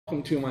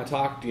Welcome to my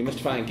talk,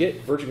 Demystifying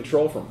Git Version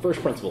Control from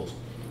First Principles.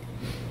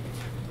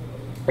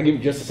 I'll give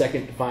you just a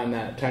second to find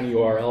that tiny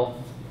URL,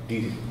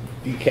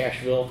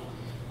 Asheville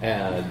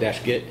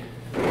 -git,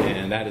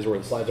 and that is where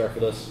the slides are for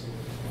this.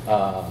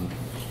 I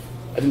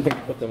didn't think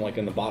to put them like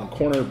in the bottom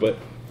corner, but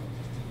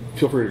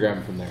feel free to grab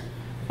them from there.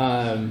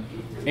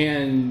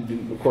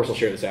 And of course I'll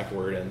share this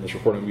afterward, and this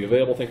recording will be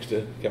available thanks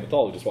to Kevin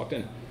Thal, who just walked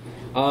in.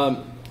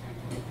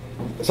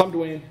 So I'm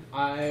Dwayne.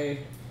 I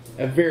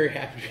am very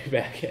happy to be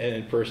back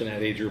in person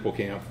at a Drupal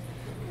camp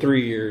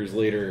 3 years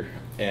later,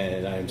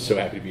 and I'm so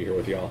happy to be here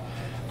with y'all.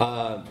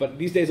 But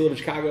these days I live in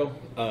Chicago.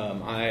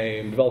 I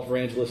am a developer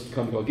evangelist at a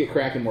company called Get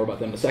Crackin', more about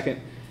them in a second.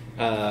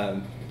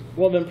 Love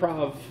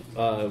improv,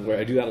 where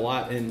I do that a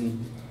lot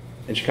in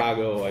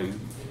Chicago. I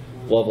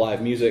love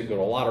live music, go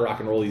to a lot of rock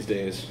and roll these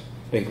days.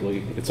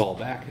 Thankfully, it's all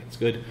back, it's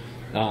good.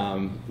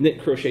 Knit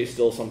and crochet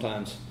still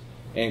sometimes,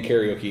 and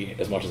karaoke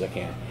as much as I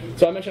can.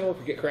 So I mentioned I work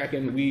for Get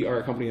Crackin'. We are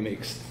a company that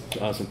makes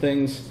some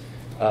things.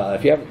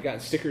 If you haven't gotten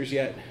stickers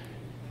yet,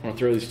 I'm gonna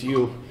throw these to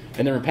you.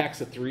 And they're in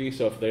packs of 3,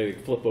 so if they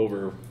flip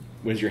over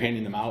when you're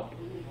handing them out,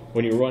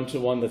 when you run to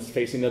one that's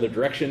facing the other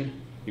direction,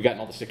 you've gotten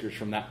all the stickers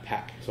from that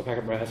pack. So pack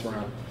them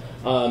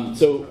around.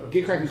 So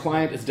Get Crackin'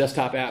 Client is a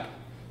desktop app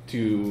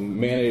to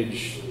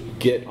manage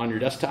Git on your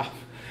desktop.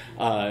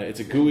 It's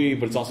a GUI,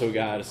 but it's also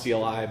got a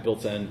CLI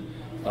built in,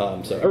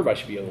 so everybody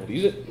should be able to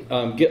use it.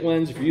 Git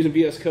Lens, if you're using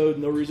VS Code,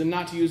 no reason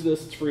not to use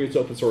this. It's free, it's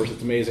open source,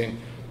 it's amazing.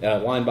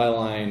 Line by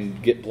line,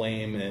 Git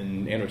blame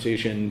and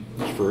annotation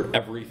for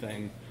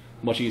everything.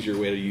 Much easier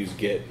way to use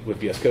Git with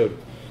VS Code.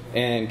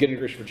 And Git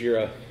integration for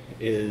Jira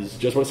is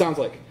just what it sounds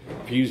like.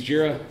 If you use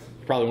Jira,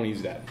 you probably want to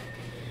use that.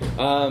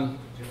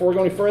 Before we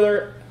go any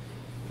further,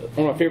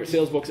 one of my favorite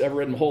sales books ever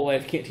read in my whole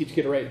life, Can't Teach a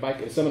Git to Ride a Bike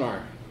at a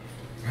Seminar.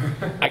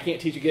 I can't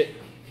teach you Git.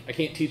 I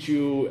can't teach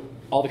you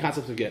all the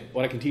concepts of Git.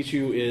 What I can teach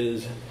you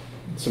is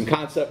some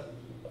concept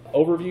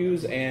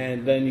overviews,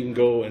 and then you can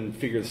go and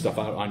figure the stuff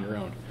out on your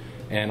own.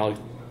 And I'll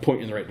point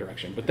you in the right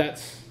direction. But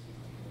that's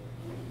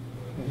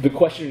the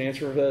question and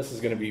answer of this is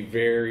going to be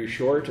very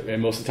short,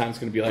 and most of the time it's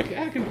going to be like,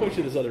 I can point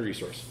you to this other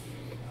resource.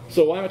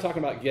 So why am I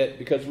talking about Git?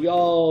 Because we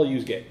all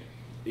use Git.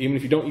 Even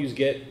if you don't use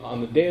Git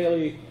on the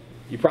daily,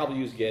 you probably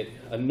use Git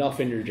enough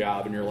in your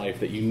job, in your life,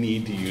 that you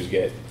need to use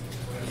Git.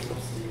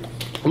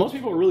 Most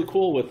people are really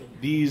cool with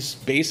these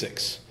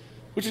basics,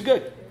 which is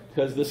good,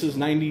 because this is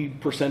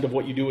 90% of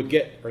what you do with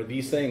Git, are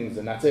these things,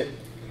 and that's it.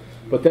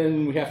 But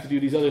then we have to do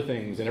these other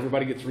things, and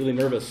everybody gets really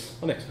nervous.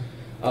 Oh, thanks.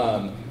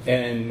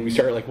 And we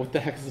start like, what the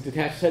heck is a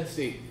detached head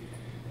state?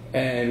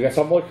 And we got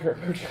some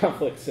merge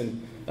conflicts,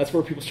 and that's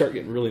where people start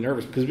getting really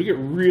nervous, because we get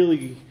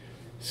really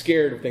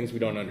scared of things we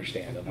don't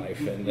understand in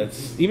life, and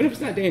that's, even if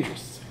it's not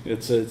dangerous,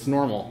 it's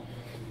normal.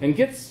 And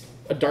Git's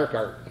a dark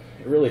art,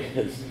 it really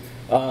is.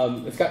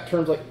 It's got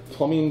terms like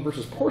plumbing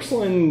versus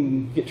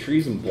porcelain, Git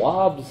trees and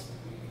blobs.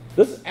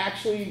 This is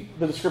actually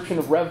the description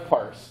of rev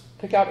parse.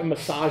 Pick out and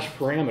massage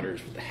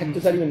parameters. What the heck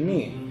does that even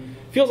mean?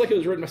 Feels like it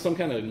was written by some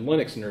kind of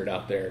Linux nerd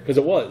out there, because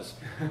it was.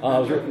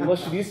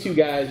 Unless these two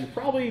guys, you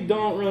probably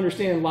don't really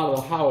understand a lot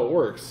of how it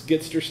works.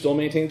 Gitster still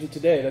maintains it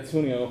today. That's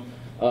Junio.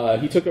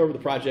 He took over the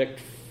project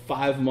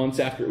 5 months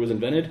after it was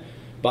invented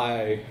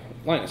by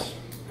Linus,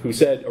 who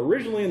said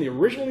originally in the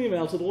original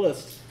email to the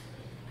list,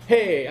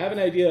 hey, I have an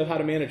idea of how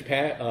to manage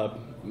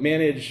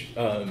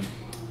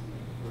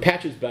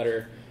patches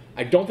better.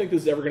 I don't think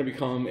this is ever going to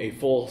become a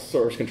full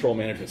source control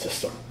management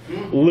system.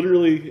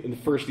 Literally in the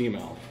first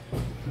email.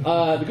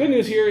 The good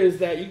news here is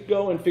that you can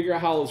go and figure out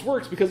how this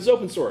works because it's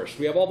open source.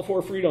 We have all the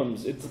 4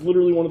 freedoms. It's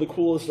literally one of the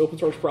coolest open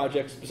source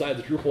projects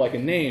besides Drupal I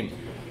can name.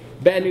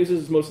 Bad news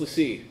is it's mostly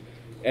C.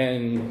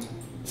 And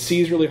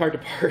C is really hard to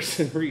parse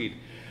and read.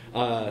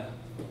 Not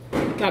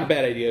a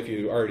bad idea if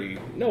you already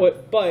know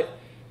it, but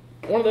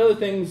one of the other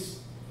things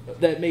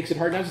that makes it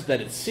hard, not just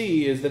that it's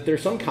C, is that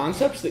there's some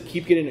concepts that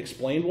keep getting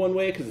explained one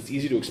way because it's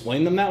easy to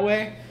explain them that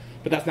way,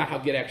 but that's not how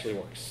Git actually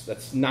works.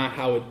 That's not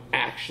how it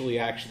actually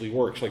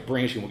works, like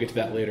branching. We'll get to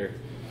that later.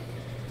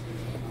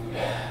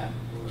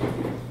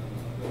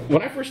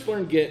 When I first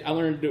learned Git, I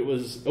learned it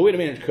was a way to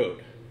manage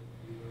code.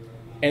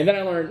 And then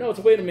I learned, no, it's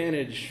a way to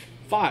manage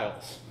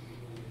files.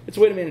 It's a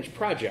way to manage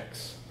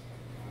projects.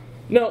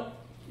 No,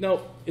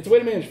 it's a way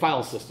to manage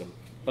file system,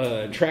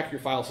 and track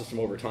your file system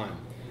over time.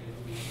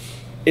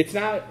 It's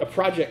not a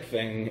project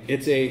thing.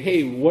 It's a,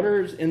 hey, what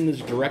are in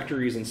these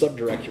directories and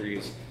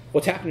subdirectories?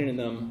 What's happening in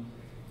them?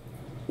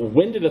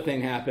 When did a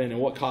thing happen,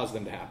 and what caused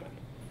them to happen?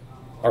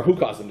 Or who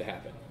caused them to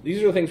happen?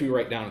 These are the things we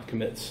write down with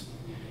commits.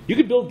 You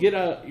could build Git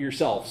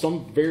yourself,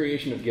 some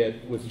variation of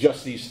Git with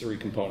just these 3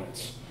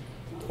 components.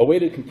 A way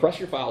to compress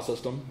your file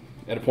system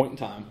at a point in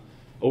time.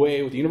 A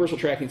way with the universal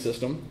tracking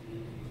system.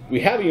 We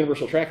have a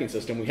universal tracking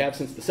system. We have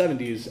since the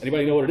 70s.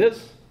 Anybody know what it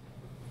is?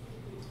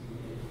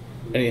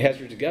 Any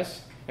hazards to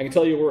guess? I can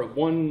tell you we're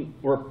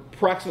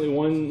approximately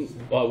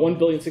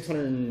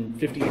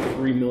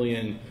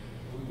 1,653,000,000,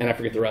 and I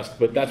forget the rest,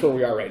 but that's where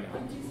we are right now.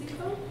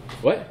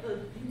 What?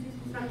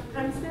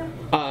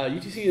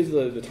 UTC is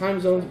the time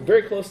zone.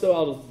 Very close though,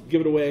 I'll give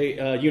it away,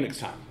 Unix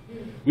time.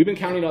 We've been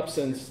counting up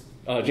since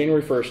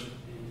January 1st,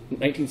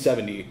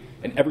 1970,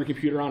 and every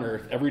computer on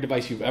Earth, every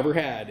device you've ever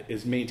had,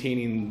 is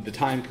maintaining the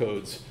time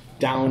codes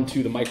down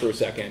to the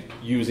microsecond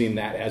using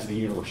that as the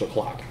universal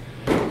clock.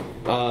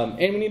 And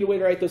we need a way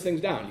to write those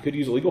things down. You could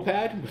use a legal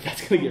pad, but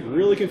that's going to get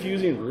really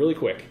confusing really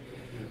quick.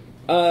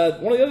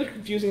 One of the other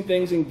confusing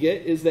things in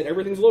Git is that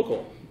everything's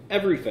local.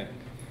 Everything.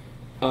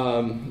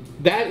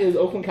 That is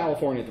Oakland,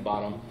 California at the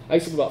bottom. I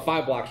used to live about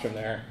 5 blocks from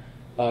there.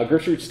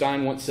 Gertrude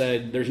Stein once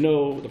said,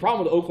 the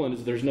problem with Oakland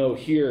is there's no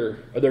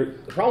here, the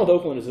problem with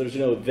Oakland is there's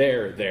no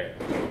there.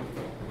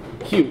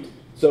 Cute.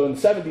 So in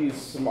the 70s,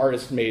 some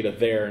artists made a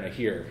there and a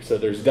here. So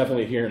there's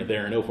definitely a here and a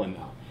there in Oakland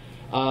now.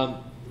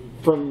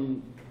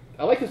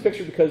 I like this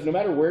picture because no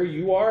matter where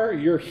you are,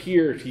 you're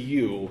here to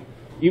you.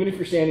 Even if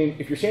you're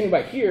standing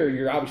by here,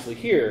 you're obviously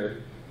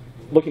here,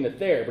 looking at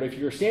there. But if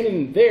you're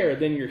standing there,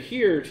 then you're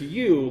here to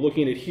you,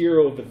 looking at here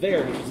over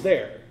there, which is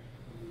there.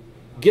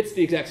 Git's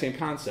the exact same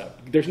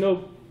concept. There's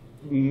no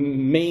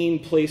main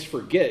place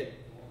for Git.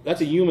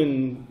 That's a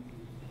human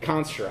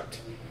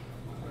construct.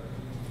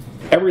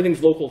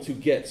 Everything's local to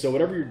Git. So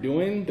whatever you're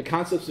doing, the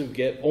concepts of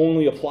Git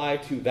only apply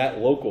to that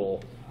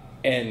local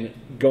and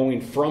going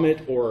from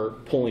it or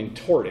pulling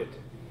toward it.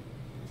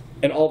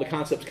 And all the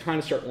concepts kind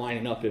of start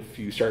lining up if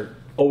you start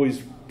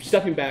always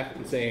stepping back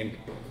and saying,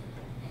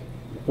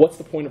 what's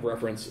the point of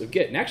reference of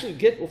Git? And actually,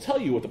 Git will tell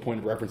you what the point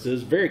of reference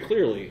is very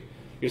clearly.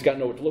 You just got to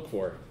know what to look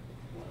for.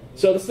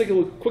 So let's take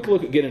a quick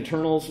look at Git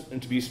internals.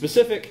 And to be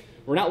specific,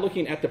 we're not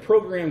looking at the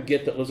program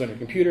Git that lives on your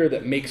computer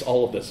that makes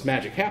all of this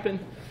magic happen.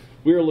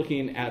 We are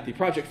looking at the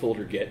project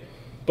folder Git.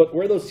 But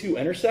where those two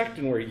intersect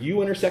and where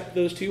you intersect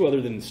those two, other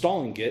than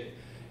installing Git,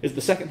 is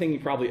the second thing you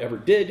probably ever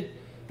did,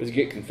 was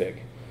git config.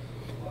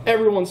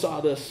 Everyone saw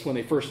this when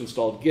they first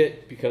installed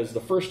Git because the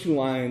first 2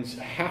 lines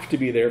have to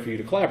be there for you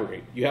to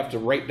collaborate. You have to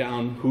write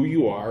down who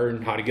you are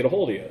and how to get a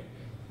hold of you.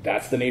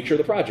 That's the nature of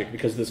the project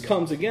because this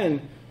comes,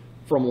 again,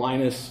 from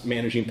Linus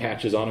managing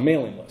patches on a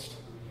mailing list.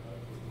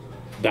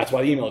 That's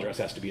why the email address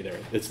has to be there.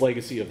 It's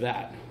legacy of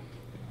that.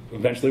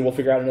 Eventually we'll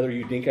figure out another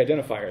unique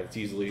identifier that's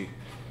easily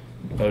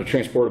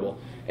transportable.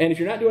 And if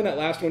you're not doing that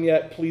last one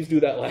yet, please do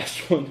that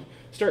last one.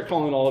 Start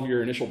calling all of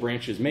your initial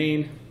branches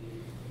main.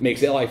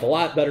 Makes life a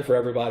lot better for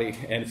everybody,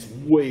 and it's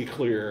way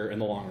clearer in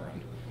the long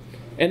run.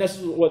 And that's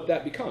what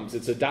that becomes.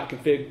 It's a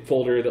 .config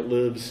folder that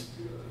lives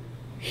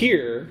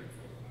here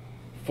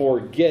for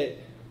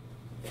Git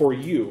for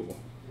you,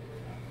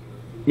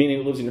 meaning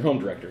it lives in your home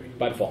directory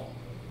by default.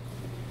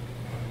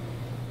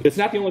 It's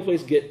not the only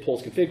place Git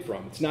pulls config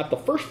from. It's not the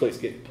first place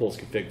Git pulls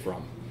config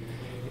from.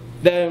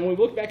 Then when we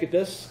look back at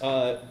this,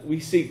 we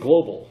see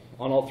global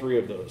on all 3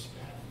 of those.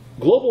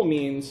 Global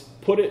means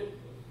put it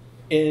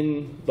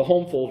in the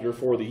home folder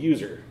for the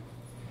user.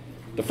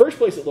 The first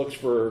place it looks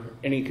for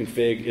any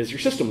config is your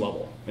system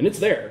level, and it's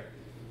there.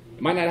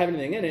 It might not have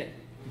anything in it,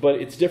 but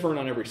it's different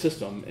on every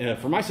system. And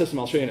for my system,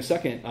 I'll show you in a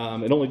second,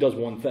 it only does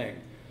one thing.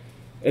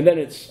 And then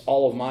it's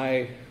all of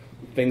my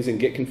things in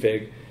git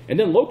config. And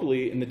then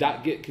locally in the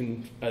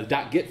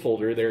 .git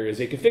folder, there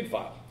is a config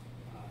file.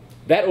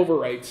 That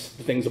overwrites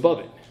the things above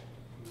it.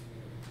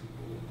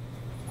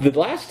 The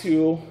last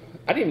 2,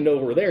 I didn't even know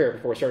were there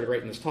before I started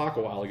writing this talk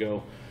a while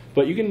ago,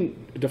 but you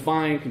can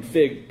define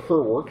config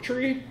per work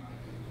tree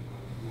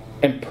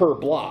and per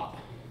blob.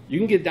 You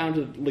can get down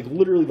to like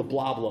literally the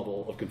blob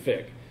level of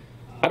config.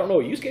 I don't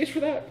know a use case for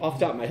that off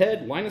the top of my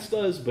head. Linus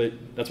does, but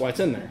that's why it's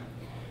in there.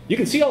 You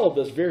can see all of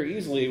this very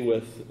easily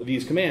with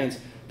these commands.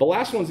 The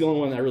last one's the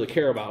only one that I really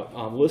care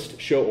about. List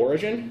show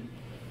origin.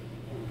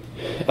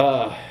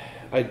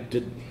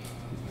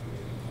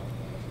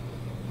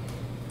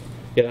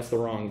 Yeah, that's the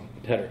wrong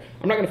header.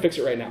 I'm not going to fix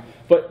it right now,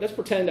 but let's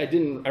pretend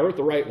I wrote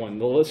the right one,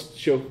 the list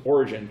show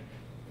origin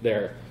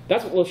there.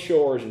 That's what list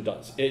show origin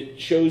does.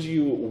 It shows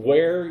you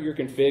where your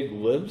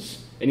config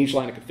lives in each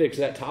line of config.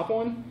 So that top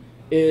one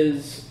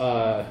is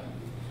my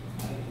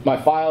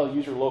file,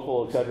 user,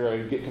 local,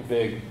 etc., git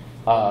config,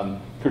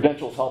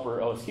 credentials, helper,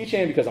 OS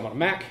keychain, because I'm on a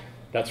Mac.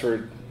 That's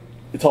where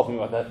it's helping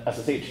me with that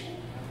SSH.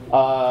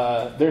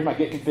 There's my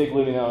git config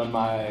living on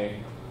my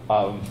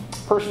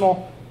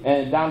personal,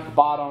 and down at the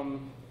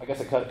bottom, I guess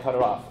I cut it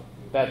off.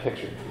 Bad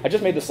picture. I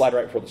just made this slide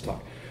right before this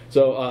talk.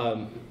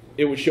 So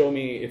it would show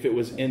me if it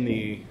was in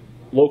the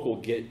local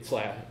git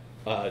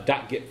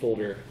 .git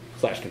folder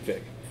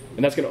 /config.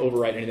 And that's going to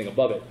overwrite anything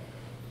above it.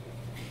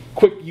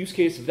 Quick use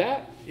case of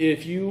that,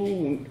 if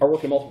you are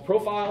working multiple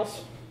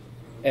profiles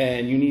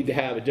and you need to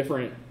have a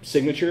different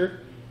signature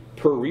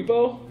per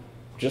repo,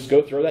 just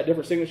go throw that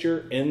different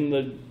signature in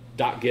the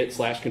 .git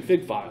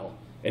 /config file,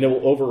 and it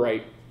will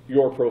overwrite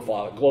your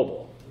profile at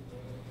global.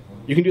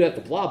 You can do that at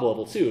the blob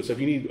level too. So if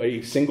you need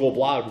a single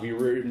blob to be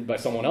written by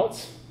someone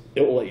else,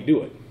 it will let you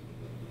do it.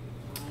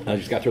 I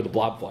just got to throw the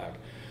blob flag.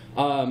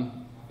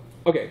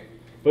 Okay,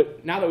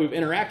 but now that we've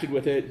interacted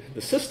with it,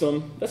 the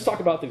system, let's talk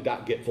about the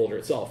 .git folder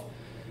itself.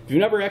 If you've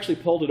never actually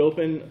pulled it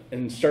open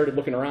and started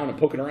looking around and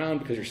poking around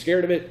because you're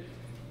scared of it,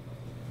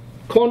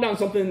 clone down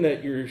something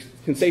that you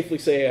can safely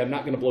say, I'm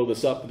not going to blow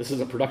this up, this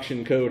isn't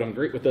production code, I'm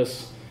great with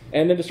this,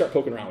 and then just start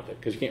poking around with it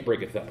because you can't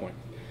break it at that point.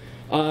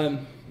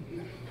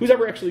 Who's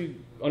ever actually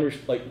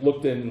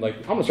looked in, like,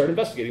 I'm gonna start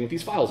investigating what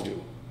these files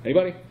do.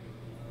 Anybody?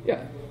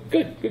 Yeah,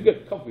 good, a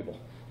couple people.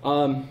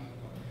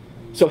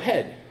 So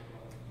head,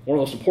 one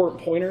of the most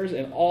important pointers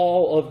in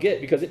all of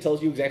Git because it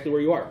tells you exactly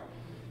where you are.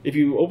 If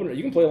you open it,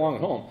 you can play along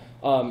at home.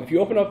 If you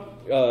open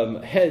up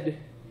head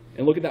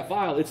and look at that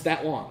file, it's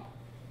that long.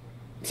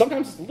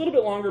 Sometimes it's a little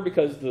bit longer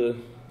because the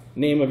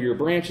name of your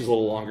branch is a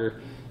little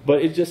longer,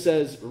 but it just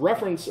says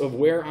reference of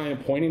where I am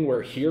pointing,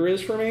 where here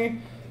is for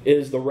me,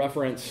 is the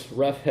reference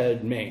ref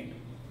head main.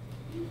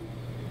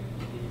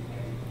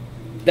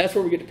 That's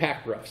where we get to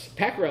packrefs.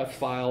 Packref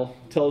file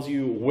tells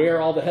you where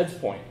all the heads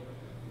point.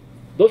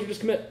 Those are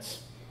just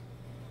commits.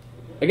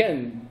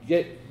 Again,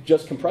 Git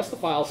just compressed the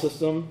file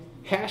system,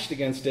 hashed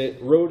against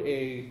it, wrote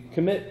a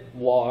commit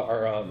law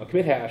or a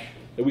commit hash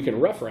that we can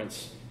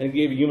reference, and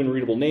gave a human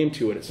readable name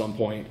to it at some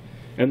point.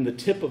 And the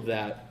tip of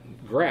that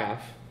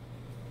graph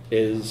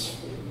is,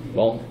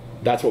 well,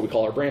 that's what we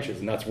call our branches,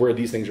 and that's where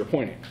these things are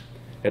pointing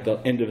at the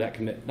end of that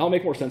commit. That'll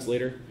make more sense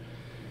later.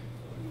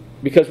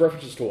 Because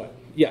references to what?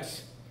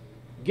 Yes.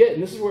 Git,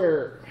 and this is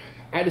where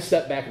I had to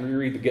step back and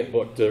reread the Git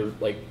book to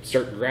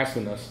start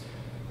grasping this.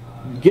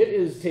 Git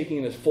is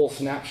taking this full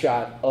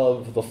snapshot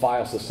of the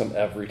file system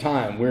every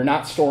time. We're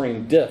not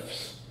storing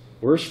diffs.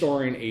 We're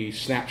storing a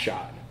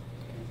snapshot.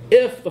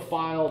 If the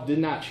file did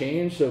not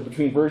change, so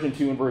between version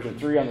 2 and version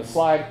 3 on the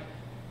slide,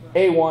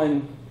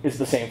 A1 is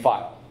the same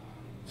file.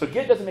 So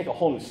Git doesn't make a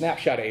whole new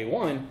snapshot of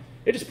A1.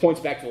 It just points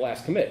back to the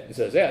last commit and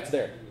says, yeah, it's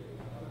there.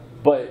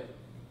 But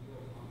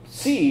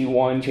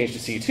C1 changed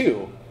to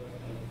C2.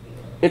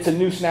 It's a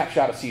new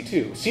snapshot of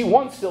C2.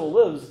 C1 still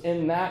lives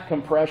in that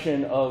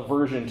compression of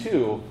version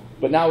 2,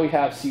 but now we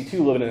have C2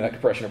 living in that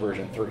compression of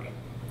version 3.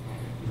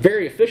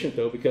 Very efficient,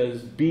 though,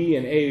 because B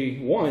and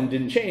A1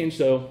 didn't change,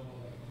 so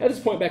that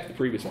just point back to the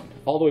previous one,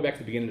 all the way back to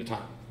the beginning of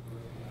time.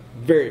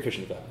 Very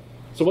efficient with that.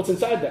 So what's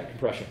inside that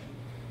compression?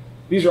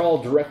 These are all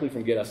directly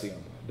from git-sem.com.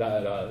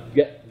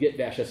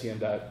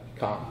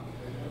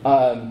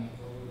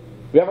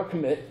 We have our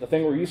commit, the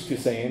thing we're used to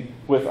saying,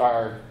 with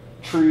our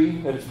tree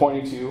that it's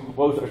pointing to.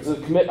 Well, there's a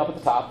commit up at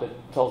the top that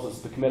tells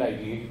us the commit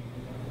ID,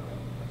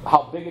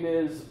 how big it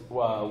is,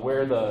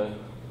 where the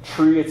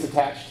tree it's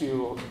attached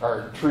to,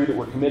 or tree that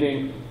we're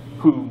committing,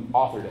 who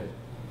authored it.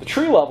 The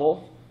tree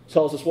level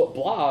tells us what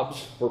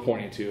blobs we're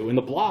pointing to, and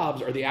the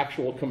blobs are the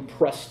actual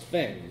compressed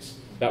things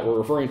that we're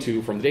referring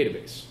to from the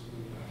database.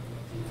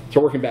 So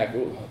working back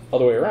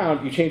other way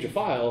around, you change a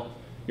file,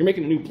 you're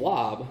making a new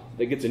blob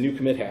that gets a new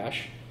commit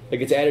hash, that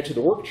gets added to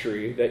the work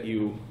tree that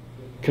you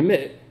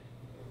commit,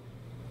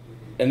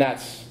 and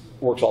that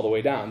works all the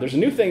way down. There's a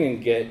new thing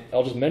in Git,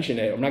 I'll just mention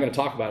it, I'm not going to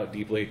talk about it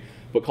deeply,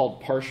 but called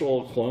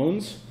partial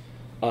clones,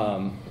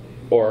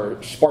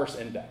 or sparse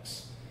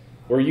index,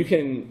 where you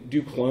can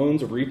do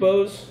clones of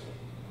repos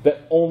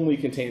that only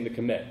contain the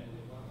commit.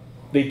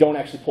 They don't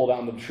actually pull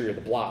down the tree or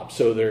the blob,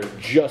 so they're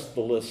just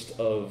the list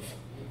of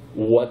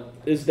what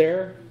is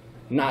there,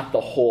 not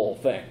the whole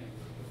thing.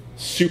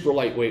 Super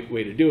lightweight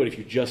way to do it if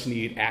you just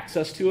need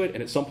access to it,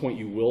 and at some point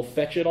you will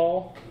fetch it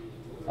all.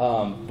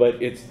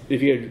 But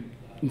if you're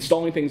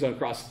installing things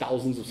across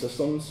thousands of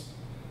systems,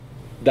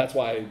 that's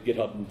why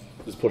GitHub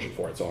is pushing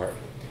for it so hard.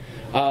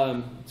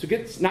 So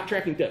Git's not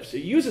tracking diffs.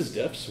 It uses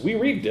diffs. We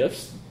read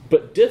diffs,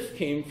 but diff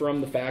came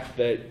from the fact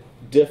that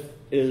diff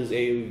is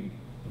a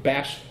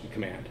bash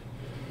command.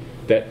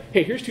 That,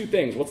 hey, here's two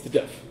things. What's the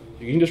diff?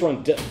 You can just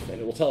run diff,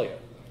 and it will tell you.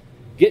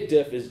 Git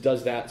diff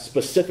does that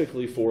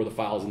specifically for the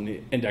files in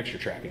the index you're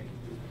tracking.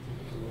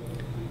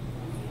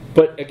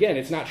 But again,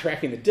 it's not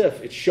tracking the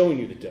diff. It's showing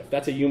you the diff.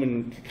 That's a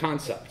human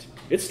concept.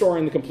 It's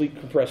storing the complete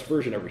compressed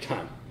version every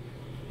time.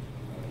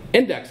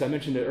 Index, I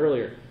mentioned it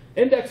earlier.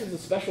 Index is a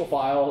special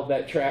file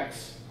that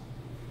tracks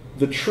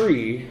the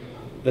tree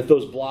that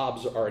those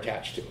blobs are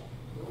attached to.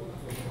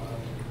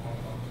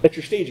 That's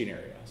your staging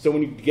area. So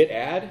when you git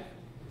add,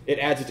 it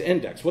adds it to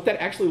index. What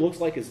that actually looks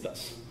like is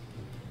this.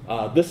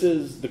 This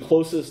is the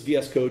closest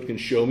VS Code can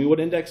show me what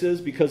index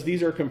is, because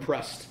these are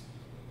compressed,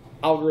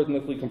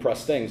 algorithmically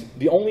compressed things.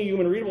 The only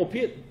human readable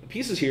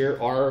pieces here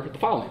are the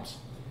file names.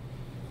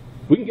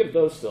 We can get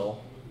those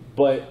still,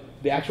 but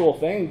the actual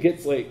thing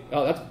gets like,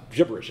 oh, that's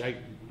gibberish. I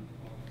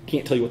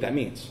can't tell you what that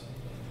means.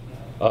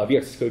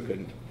 VS Code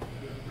couldn't.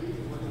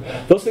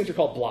 Those things are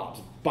called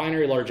blobs,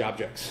 binary large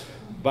objects.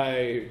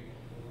 They're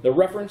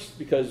referenced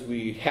because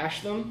we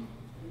hash them,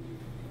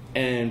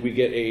 and we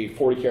get a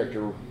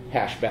 40-character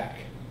hash back.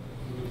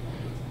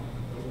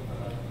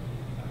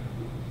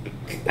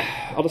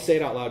 I'll just say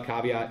it out loud,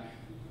 caveat.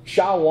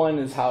 SHA-1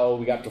 is how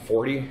we got to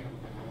 40.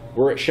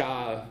 We're at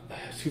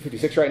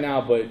SHA-256 right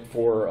now, but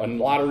for a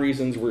lot of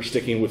reasons, we're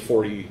sticking with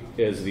 40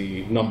 as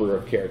the number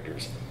of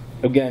characters.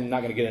 Again,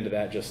 not going to get into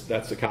that, just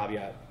that's a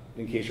caveat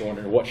in case you're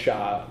wondering what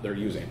SHA they're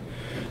using.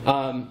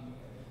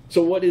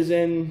 So what is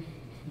in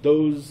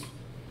those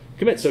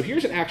commits? So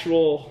here's an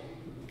actual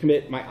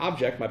commit, my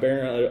object, my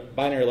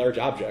binary large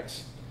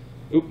objects,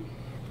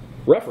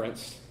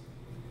 referenced.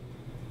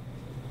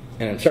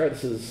 And I'm sorry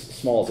this is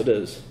small as it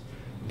is,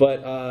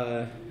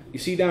 but you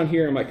see down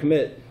here in my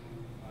commit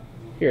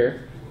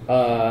here,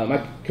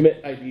 My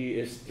commit ID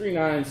is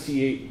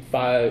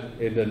 39C85.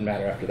 It doesn't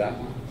matter after that.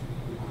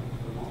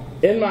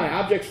 In my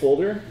objects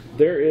folder,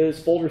 there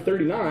is folder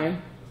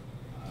 39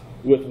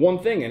 with one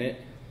thing in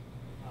it,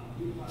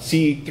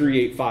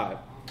 C385.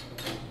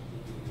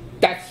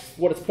 That's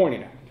what it's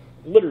pointing at,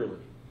 literally.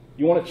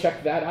 You want to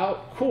check that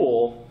out?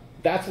 Cool.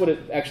 That's what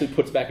it actually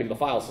puts back into the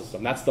file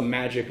system. That's the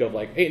magic of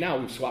like, hey, now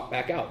we've swapped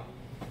back out.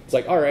 It's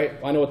like, all right,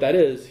 I know what that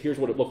is. Here's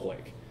what it looked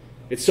like.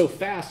 It's so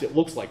fast, it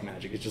looks like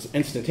magic. It's just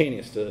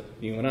instantaneous to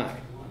you and I.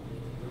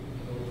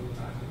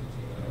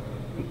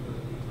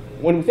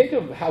 When we think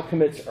of how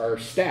commits are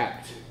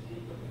stacked,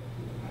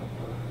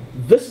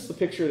 this is the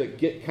picture that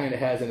Git kind of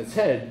has in its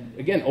head,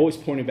 again, always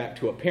pointing back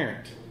to a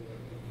parent.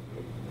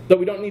 Though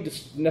we don't need to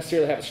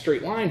necessarily have a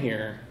straight line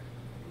here,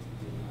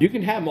 you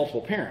can have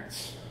multiple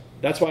parents.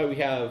 That's why we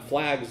have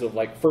flags of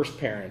like first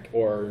parent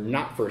or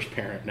not first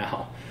parent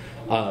now.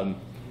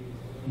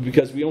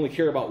 Because we only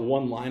care about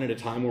one line at a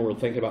time when we're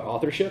thinking about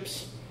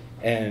authorships,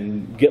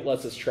 and Git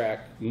lets us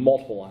track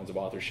multiple lines of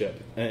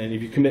authorship. And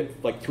if you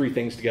commit like 3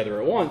 things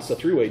together at once, a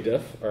 3-way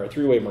diff or a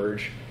 3-way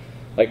merge,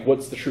 like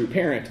what's the true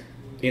parent?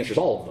 The answer is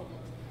all of them.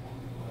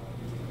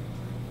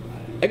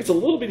 Like it's a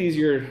little bit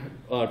easier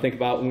to think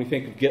about when we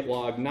think of Git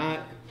log, not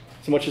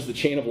so much as the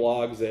chain of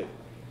logs that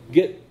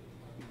Git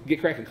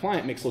Kraken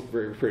client makes look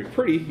very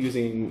pretty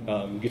using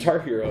Guitar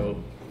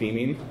Hero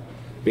theming,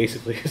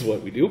 basically is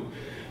what we do.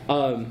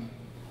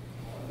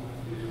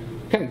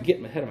 Kind of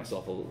getting ahead of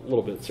myself a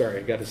little bit. Sorry,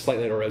 I got this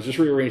slightly out of order. I was just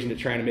rearranging it,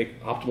 trying to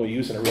make optimal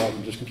use, and I realized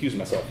I'm just confusing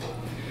myself.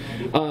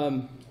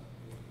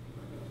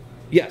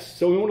 Yes,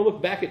 so we want to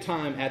look back at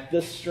time at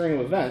this string of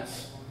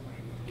events,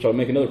 which I'll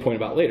make another point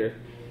about later.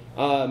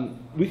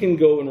 We can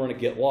go and run a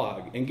git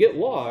log. And git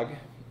log,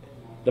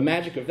 the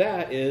magic of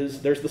that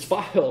is there's this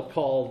file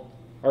called,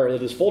 or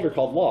this folder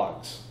called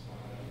logs.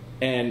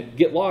 And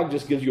git log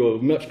just gives you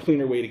a much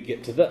cleaner way to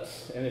get to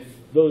this. And if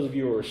those of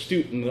you who are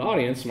astute in the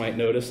audience might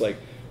notice, like,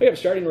 we have a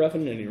starting ref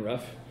and an ending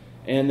ref,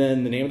 and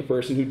then the name of the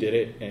person who did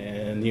it,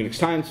 and the Unix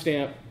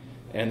timestamp,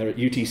 and the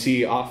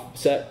UTC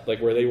offset,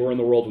 like where they were in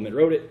the world when they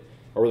wrote it,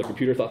 or where the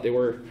computer thought they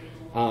were,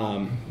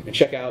 and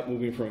checkout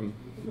moving from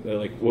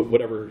like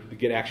whatever the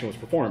git action was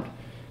performed.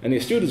 And the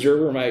astute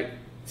observer might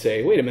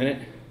say, wait a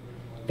minute,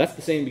 that's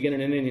the same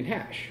beginning and ending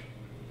hash.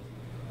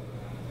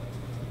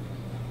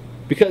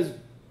 Because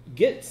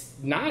Git's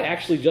not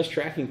actually just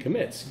tracking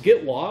commits.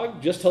 Git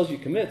log just tells you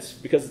commits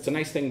because it's a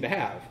nice thing to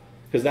have.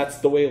 Because that's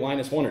the way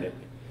Linus wanted it.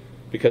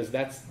 Because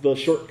that's the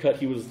shortcut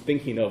he was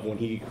thinking of when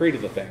he created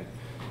the thing.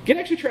 Git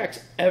actually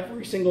tracks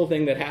every single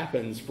thing that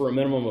happens for a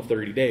minimum of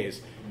 30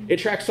 days. It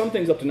tracks some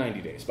things up to 90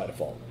 days by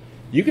default.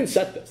 You can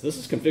set this. This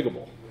is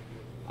configurable.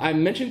 I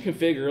mentioned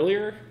config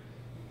earlier.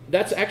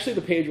 That's actually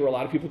the page where a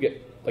lot of people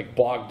get like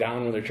bogged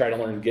down when they're trying to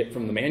learn Git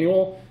from the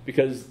manual,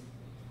 because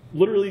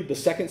literally the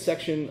second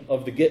section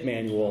of the Git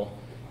manual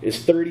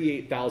is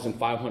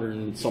 38,500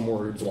 and some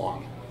words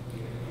long.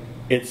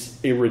 It's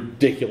a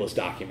ridiculous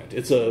document.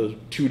 It's a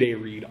 2-day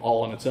read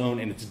all on its own,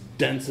 and it's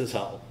dense as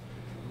hell.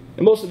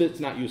 And most of it's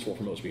not useful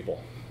for most people.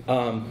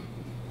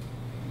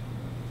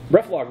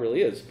 Reflog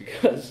really is,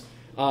 because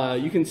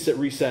you can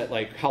reset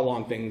like how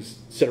long things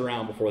sit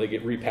around before they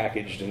get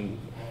repackaged. And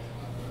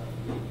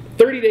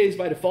 30 days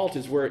by default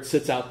is where it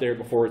sits out there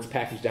before it's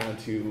packaged down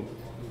to,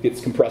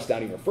 gets compressed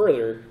down even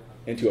further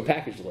into a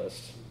package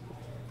list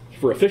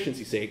for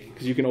efficiency's sake,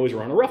 because you can always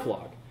run a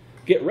reflog.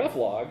 Git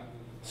reflog,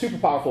 super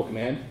powerful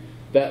command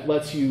that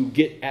lets you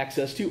get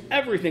access to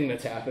everything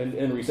that's happened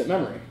in recent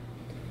memory.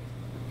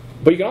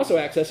 But you can also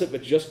access it by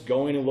just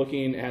going and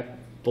looking at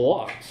the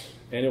logs,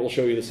 and it will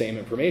show you the same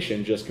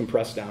information, just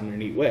compressed down in a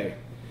neat way.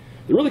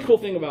 The really cool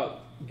thing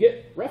about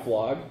Git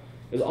reflog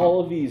is all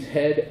of these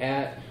head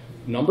at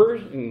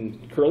numbers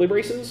and curly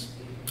braces,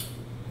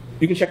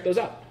 you can check those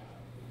out.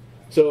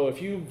 So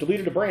if you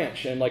deleted a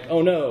branch and like,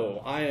 oh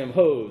no, I am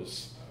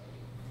hose,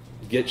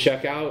 git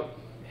checkout,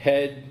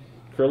 head,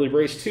 curly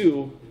brace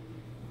 2,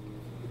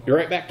 you're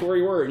right back to where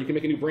you were, and you can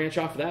make a new branch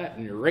off of that,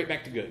 and you're right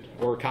back to good.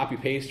 Or copy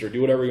paste, or do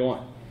whatever you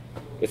want.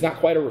 It's not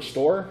quite a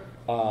restore.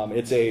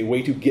 It's a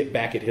way to get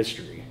back at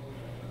history.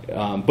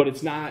 But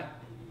it's not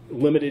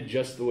limited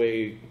just the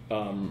way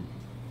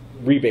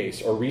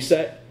rebase or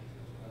reset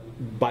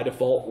by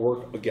default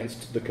work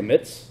against the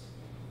commits.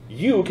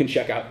 You can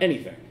check out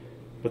anything.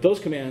 But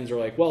those commands are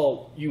like,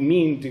 well, you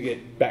mean to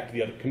get back to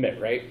the other commit,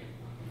 right?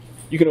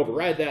 You can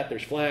override that.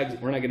 There's flags.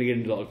 We're not going to get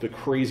into the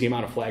crazy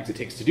amount of flags it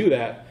takes to do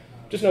that.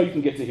 Just know you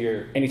can get to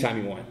here anytime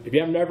you want. If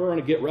you have never run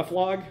a git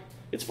reflog,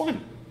 it's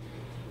fun.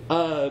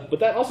 But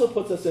that also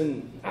puts us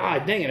in,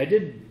 dang it, I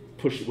did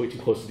push it way too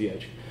close to the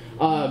edge.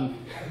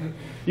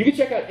 You can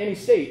check out any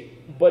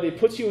state, but it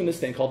puts you in this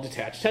thing called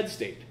detached head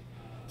state.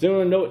 Does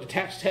anyone know what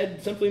detached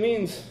head simply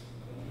means?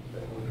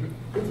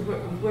 It's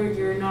where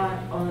you're not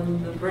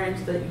on the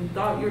branch that you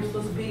thought you were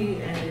supposed to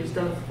be, and your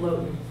stuff's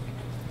floating.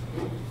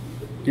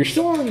 You're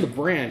still on the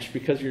branch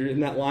because you're in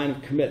that line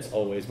of commits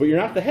always, but you're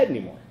not the head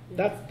anymore.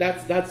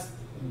 That's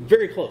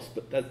very close,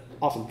 but that's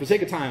awesome. For the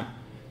sake of time,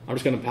 I'm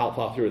just going to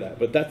plow through that.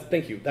 But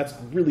thank you. That's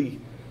really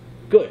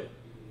good,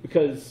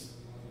 because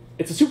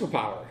it's a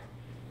superpower.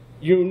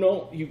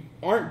 You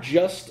aren't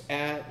just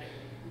at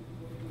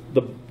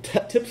the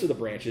tips of the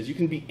branches. You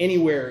can be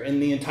anywhere in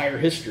the entire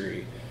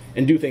history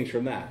and do things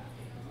from that.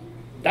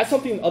 That's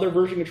something other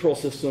version control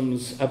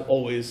systems have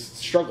always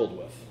struggled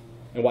with,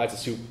 and why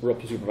it's a real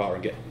superpower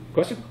in Git.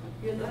 Question?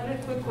 Yeah, I had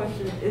a quick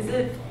question. Is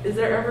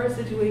there ever a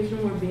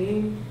situation where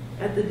being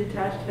at the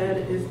detached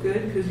head is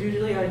good? Because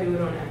usually I do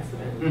it on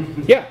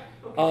accident. Yeah,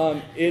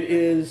 it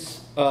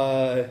is.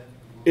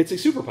 It's a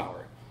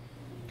superpower.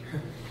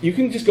 You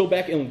can just go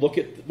back and look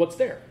at what's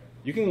there.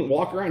 You can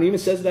walk around. It even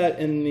says that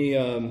in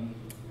the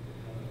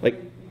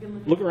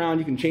look around.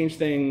 You can change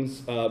things,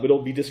 but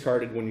it'll be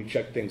discarded when you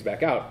check things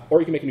back out, or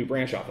you can make a new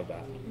branch off of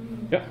that.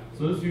 Mm-hmm. Yeah.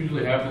 So this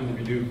usually happens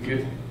if you do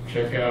git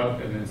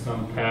checkout and then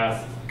some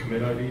past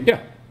commit ID.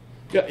 Yeah.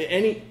 Yeah.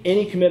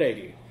 Any commit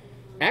ID.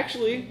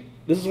 Actually,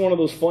 this is one of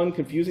those fun,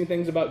 confusing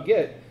things about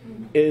Git.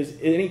 Is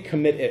any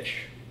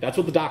commit-ish. That's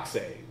what the docs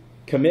say.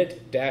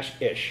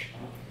 Commit-ish.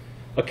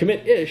 A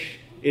commit-ish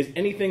is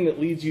anything that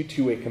leads you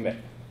to a commit.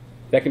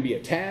 That can be a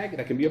tag,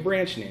 that can be a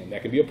branch name,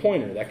 that can be a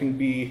pointer, that can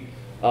be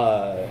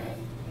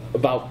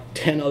about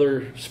 10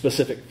 other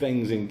specific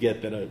things in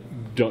Git that I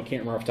can't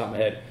remember off the top of my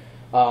head.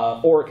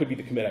 Or it could be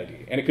the commit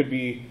ID. And it could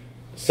be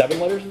 7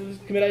 letters of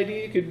the commit ID,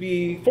 it could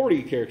be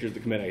 40 characters of the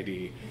commit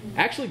ID.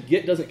 Actually,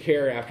 Git doesn't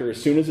care after, as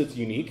soon as it's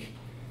unique.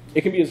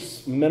 It can be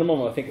as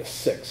minimum, I think, as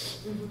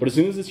 6. But as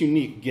soon as it's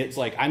unique, Git's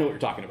like, I know what you're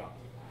talking about.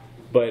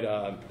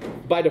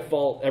 But by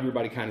default,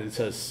 everybody kind of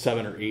says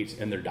 7 or 8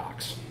 in their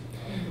docs.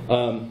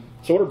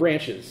 So what are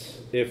branches?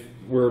 If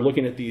we're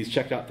looking at these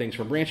checked out things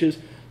from branches,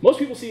 most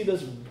people see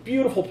this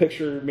beautiful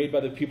picture made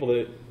by the people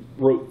that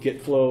wrote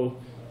GitFlow,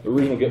 the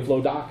original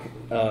GitFlow doc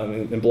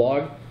and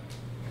blog.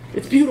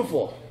 It's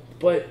beautiful,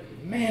 but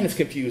man, it's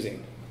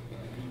confusing.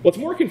 What's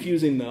more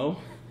confusing, though,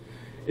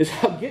 is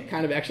how Git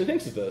kind of actually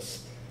thinks of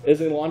this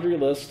as a laundry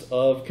list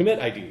of commit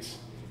IDs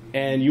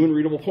and human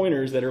readable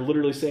pointers that are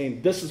literally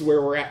saying, this is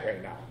where we're at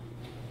right now.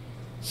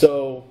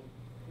 So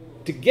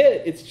to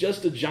Git, it's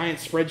just a giant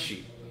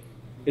spreadsheet.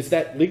 It's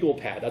that legal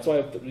pad. That's why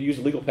I used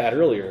a legal pad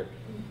earlier.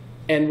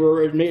 And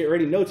we're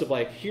already notes of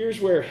like, here's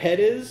where head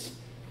is,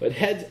 but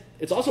head,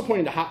 it's also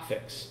pointing to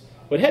hotfix.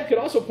 But head could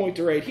also point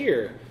to right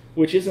here,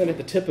 which isn't at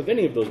the tip of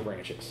any of those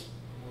branches.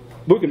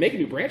 But we could make a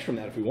new branch from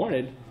that if we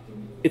wanted.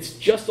 It's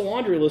just a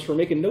laundry list we're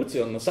making notes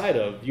on the side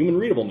of, human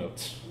readable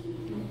notes.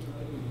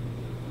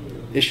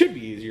 It should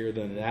be easier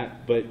than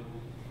that, but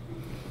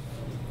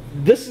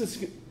this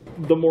is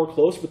the more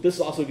close, but this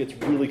also gets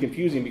really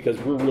confusing because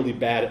we're really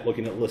bad at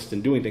looking at lists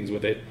and doing things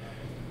with it.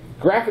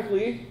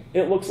 Graphically,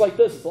 it looks like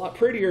this. It's a lot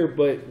prettier,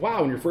 but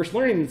wow, when you're first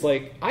learning, it's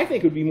like, I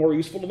think it would be more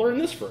useful to learn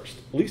this first.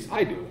 At least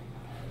I do.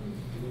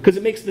 Because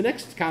it makes the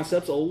next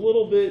concepts a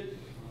little bit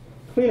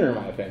cleaner, in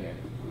my opinion.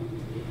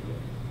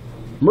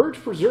 Merge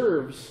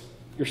preserves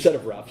your set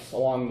of refs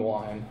along the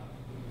line.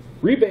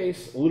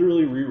 Rebase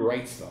literally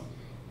rewrites them,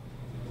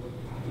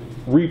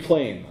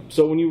 replaying them.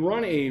 So when you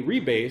run a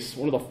rebase,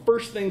 one of the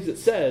first things it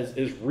says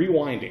is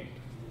rewinding.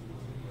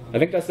 I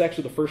think that's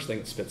actually the first thing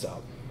it spits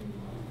out.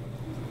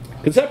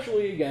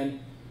 Conceptually, again,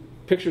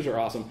 pictures are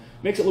awesome.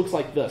 Makes it look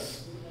like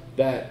this.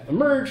 That a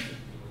merge,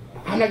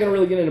 I'm not going to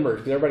really get into merge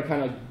because everybody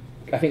kind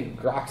of, I think,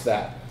 groks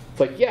that. It's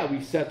like, yeah,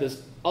 we set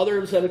this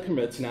other set of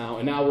commits now,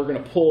 and now we're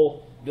going to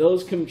pull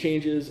those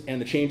changes and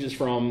the changes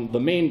from the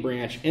main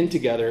branch in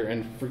together.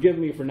 And forgive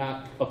me for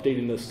not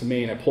updating this to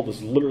main. I pulled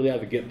this literally out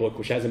of the Git book,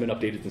 which hasn't been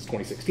updated since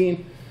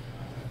 2016.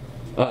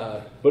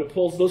 But it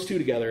pulls those two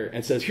together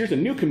and says, here's a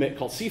new commit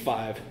called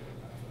C5.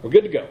 We're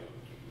good to go.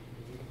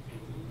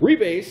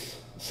 Rebase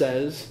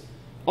says,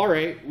 all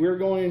right, we're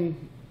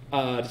going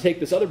to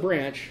take this other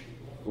branch,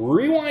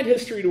 rewind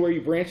history to where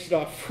you branched it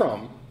off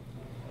from,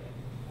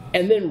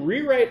 and then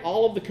rewrite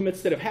all of the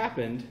commits that have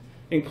happened,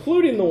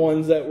 including the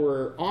ones that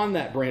were on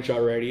that branch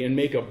already, and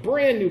make a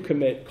brand new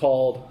commit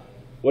called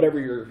whatever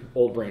your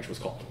old branch was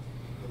called.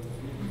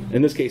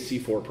 In this case,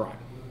 C4 prime.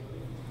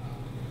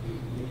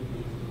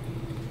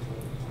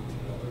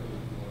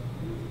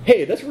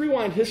 Hey, let's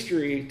rewind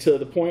history to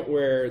the point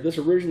where this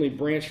originally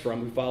branched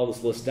from. We follow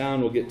this list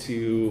down. We'll get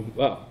to,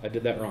 well, I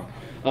did that wrong.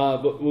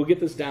 But we'll get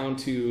this down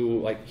to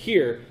like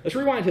here. Let's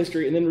rewind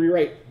history and then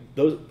rewrite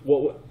those,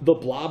 the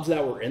blobs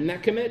that were in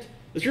that commit.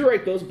 Let's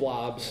rewrite those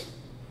blobs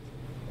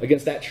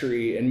against that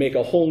tree and make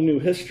a whole new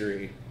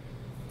history.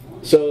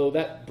 So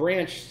that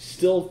branch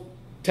still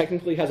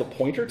technically has a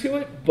pointer to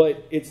it,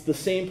 but it's the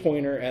same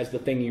pointer as the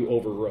thing you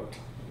overwrote.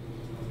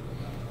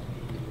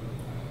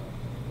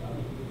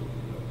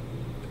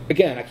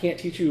 Again, I can't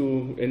teach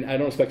you, and I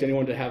don't expect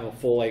anyone to have a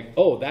full like,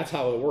 oh, that's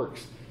how it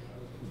works.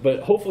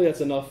 But hopefully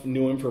that's enough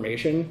new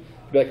information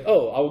to be like,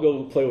 oh, I will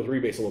go play with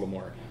rebase a little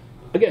more.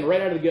 Again, right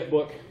out of the Git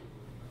book,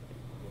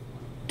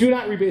 do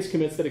not rebase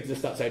commits that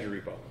exist outside your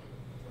repo.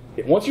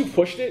 Once you've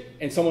pushed it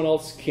and someone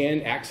else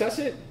can access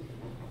it,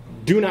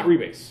 do not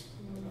rebase.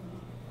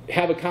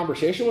 Have a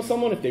conversation with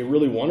someone if they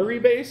really want to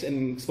rebase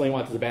and explain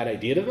why it's a bad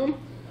idea to them.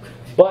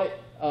 But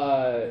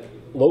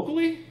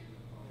locally,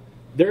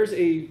 there's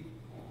a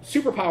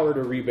superpower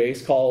to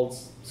rebase called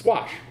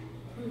squash.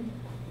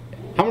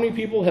 How many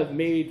people have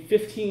made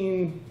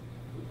 15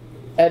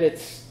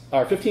 edits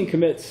or 15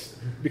 commits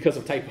because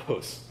of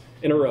typos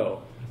in a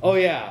row? Oh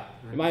yeah,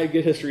 my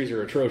Git histories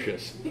are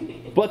atrocious.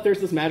 But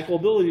there's this magical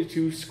ability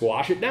to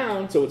squash it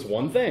down so it's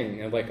one thing.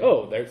 And I'm like,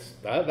 oh,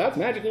 that's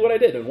magically what I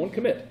did in one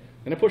commit.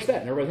 And I pushed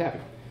that and everybody's happy.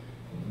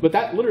 But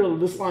that literally,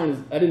 this line is,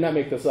 I did not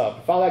make this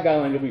up. Follow that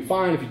guideline, you'll be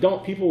fine. If you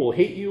don't, people will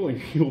hate you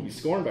and you will be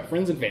scorned by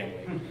friends and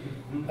family.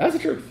 That's the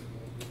truth.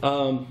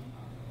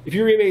 If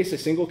you rebase a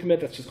single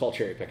commit, that's just called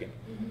cherry picking.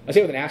 I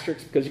say with an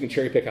asterisk because you can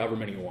cherry pick however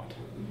many you want.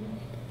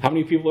 How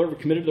many people ever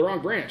committed to the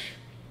wrong branch?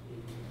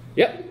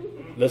 Yep.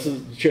 This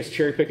is just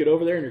cherry pick it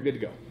over there and you're good to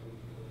go.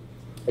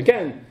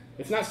 Again,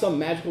 it's not some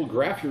magical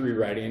graph you're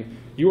rewriting.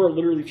 You are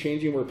literally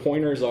changing where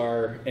pointers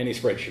are in a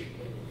spreadsheet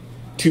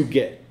to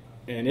Git,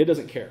 and it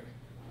doesn't care.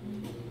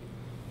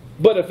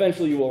 But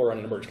eventually you will run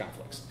into merge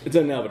conflicts. It's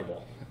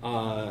inevitable.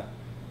 I'm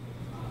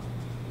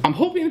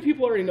hoping that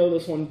people already know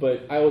this one,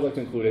 but I always like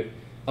to include it.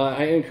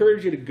 I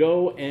encourage you to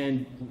go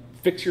and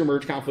fix your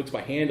merge conflicts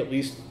by hand at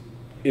least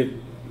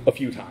a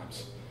few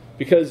times.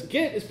 Because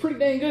Git is pretty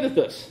dang good at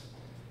this.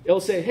 It'll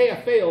say, hey,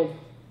 I failed.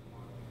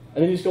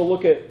 And then you just go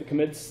look at the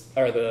commits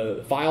or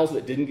the files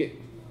that didn't get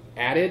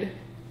added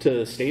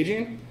to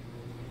staging.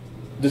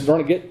 Just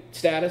run a Git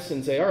status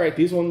and say, all right,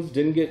 these ones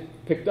didn't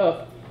get picked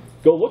up.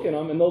 Go look at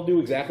them and they'll do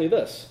exactly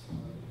this.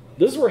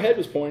 This is where head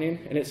was pointing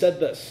and it said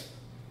this.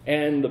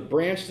 And the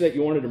branch that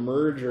you wanted to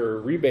merge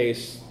or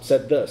rebase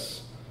said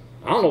this.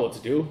 I don't know what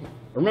to do.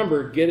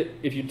 Remember, Git,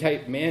 if you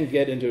type man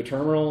Git into a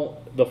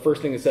terminal, the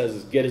first thing it says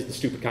is Git is the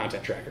stupid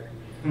content tracker.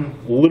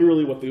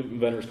 Literally what the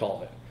inventors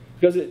called it.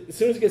 Because as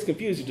soon as it gets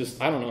confused, you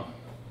just, I don't know.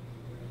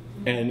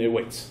 And it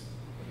waits.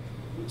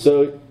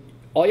 So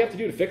all you have to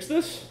do to fix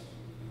this,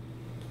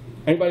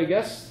 anybody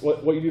guess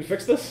what you do to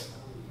fix this?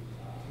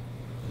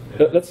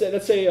 Let's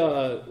say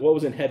what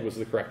was in head was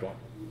the correct one.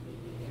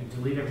 You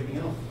delete everything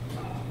else.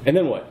 And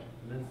then what?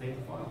 And then save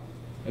the file.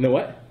 And then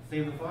what?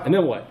 Save the file. And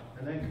then what?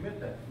 And then commit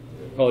that.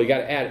 Oh, you got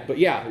to add it. But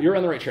yeah, you're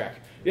on the right track.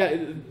 Yeah,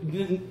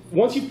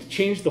 once you've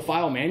changed the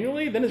file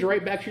manually, then it's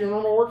right back to your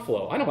normal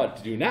workflow. I know what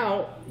to do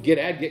now. Git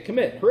add, git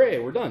commit. Hooray,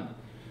 we're done.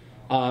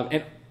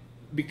 And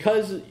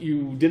because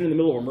you did it in the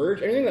middle of a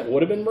merge, anything that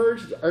would have been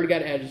merged already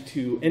got added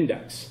to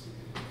index,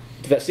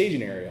 to that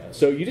staging area.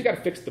 So you just got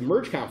to fix the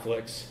merge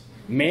conflicts,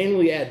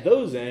 manually add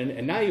those in,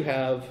 and now you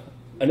have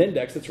an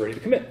index that's ready to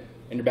commit,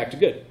 and you're back to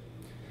good.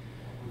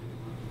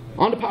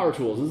 On to power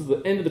tools. This is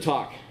the end of the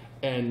talk,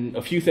 and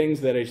a few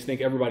things that I just think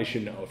everybody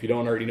should know if you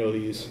don't already know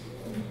these.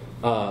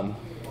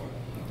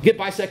 Git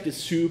bisect is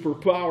super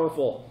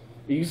powerful.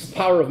 It uses the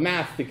power of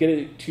math to get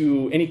it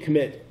to any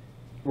commit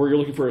where you're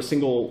looking for a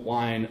single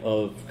line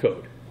of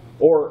code,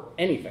 or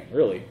anything,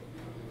 really.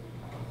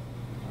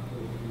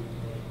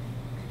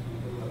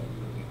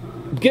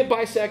 Git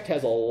bisect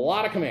has a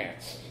lot of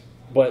commands,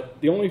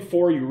 but the only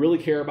 4 you really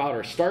care about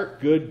are start,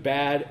 good,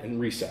 bad, and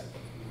reset.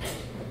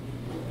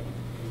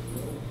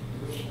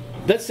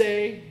 Let's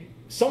say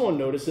someone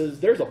notices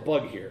there's a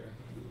bug here.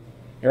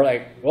 You're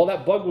like, well,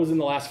 that bug was in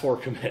the last 4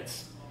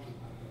 commits.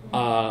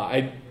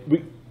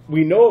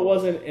 We know it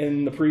wasn't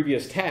in the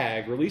previous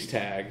tag, release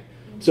tag,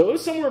 so it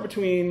was somewhere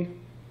between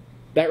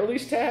that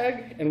release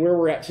tag and where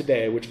we're at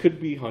today, which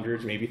could be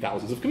hundreds, maybe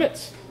thousands of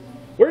commits.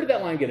 Where did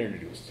that line get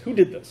introduced? Who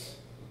did this?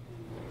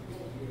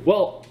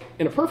 Well,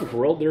 in a perfect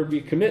world, there would be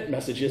commit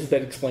messages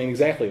that explain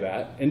exactly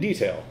that in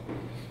detail.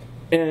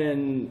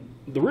 In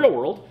the real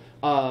world,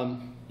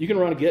 you can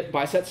run a git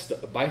bisect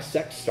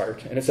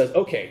start, and it says,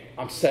 okay,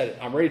 I'm set,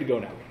 I'm ready to go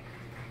now.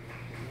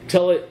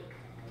 Tell it,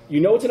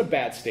 you know it's in a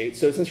bad state,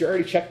 so since you're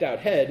already checked out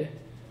head,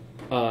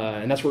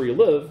 and that's where you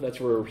live, that's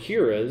where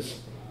here is,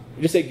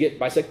 you just say git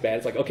bisect bad.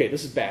 It's like, okay,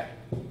 this is bad.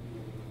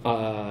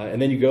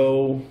 And then you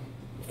go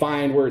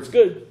find where it's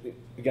good,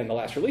 again, the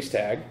last release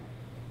tag.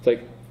 It's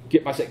like,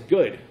 git bisect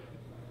good.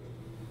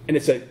 And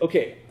it said,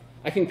 okay,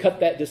 I can cut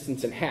that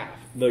distance in half.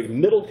 The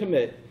middle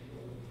commit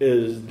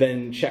is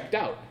then checked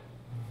out.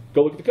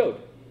 Go look at the code.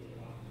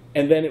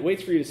 And then it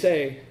waits for you to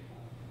say,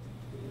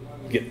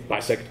 git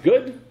bisect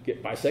good,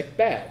 git bisect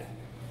bad.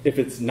 If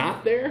it's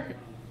not there,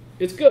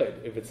 it's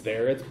good. If it's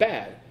there, it's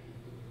bad.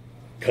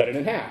 Cut it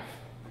in half.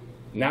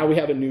 Now we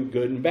have a new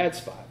good and bad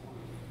spot.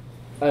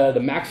 The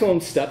maximum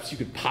steps you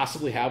could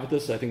possibly have with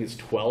this, I think it's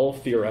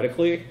 12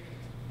 theoretically,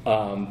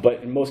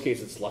 but in most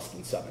cases it's less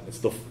than 7. It's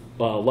the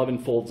 11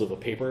 folds of a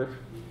paper,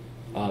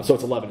 so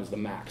it's 11 is the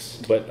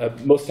max.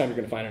 But most of the time you're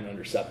going to find it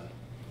under 7.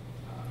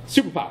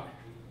 Superpower.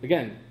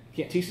 Again,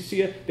 can't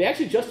TCC it. They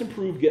actually just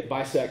improved Git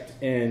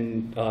bisect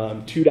in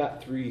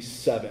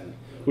 2.37,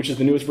 which is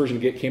the newest version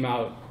of Git, came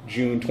out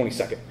June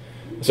 22nd.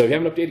 So if you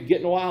haven't updated Git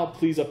in a while,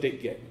 please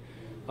update Git.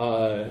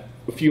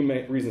 A few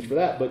reasons for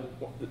that, but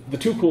the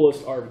 2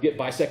 coolest are Git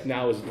bisect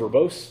now is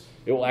verbose.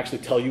 It will actually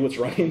tell you what's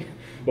running.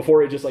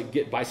 Before it just like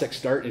Git bisect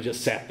start and it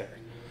just sat there,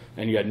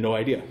 and you had no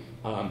idea.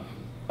 And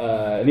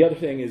the other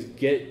thing is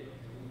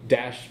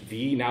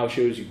Git-V now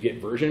shows you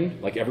Git version,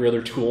 like every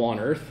other tool on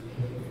earth.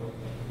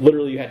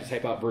 Literally, you had to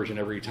type out version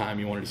every time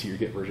you wanted to see your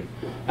Git version.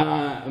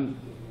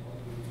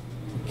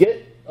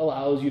 Git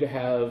allows you to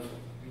have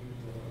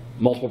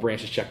multiple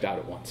branches checked out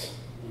at once.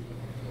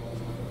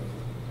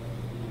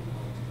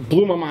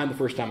 Blew my mind the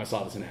first time I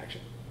saw this in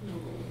action.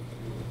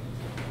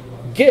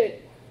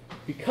 Git,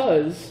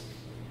 because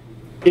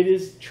it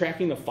is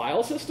tracking the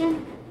file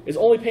system, is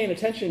only paying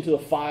attention to the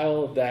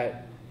file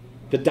that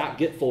the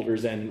 .git folder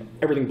is in and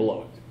everything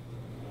below it.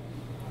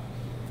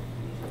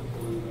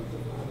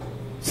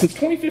 Since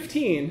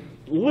 2015,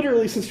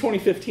 literally since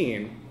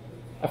 2015,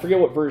 I forget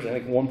what version, I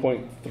think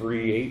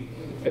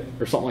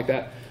 1.38 or something like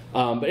that.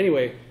 But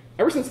anyway,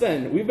 ever since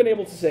then, we've been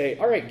able to say,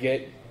 all right,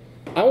 Git,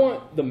 I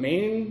want the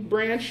main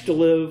branch to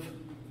live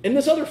in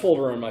this other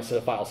folder in my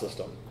file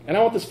system. And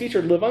I want this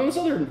feature to live on this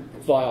other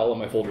file in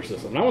my folder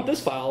system. And I want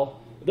this file,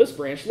 this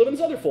branch, to live in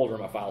this other folder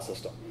in my file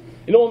system.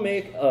 And it will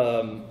make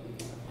a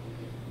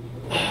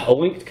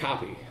linked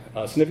copy,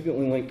 a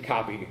significantly linked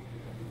copy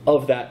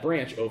of that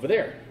branch over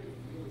there.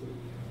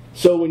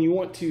 So when you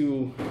want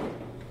to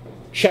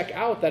check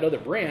out that other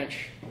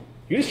branch,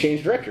 you just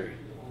change directory.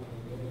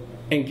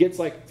 And Git's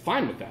like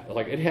fine with that.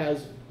 Like it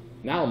has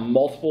now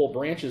multiple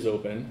branches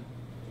open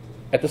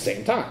at the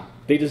same time.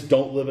 They just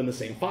don't live in the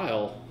same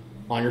file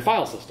on your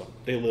file system.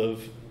 They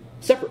live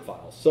separate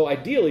files. So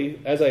ideally,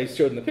 as I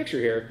showed in the picture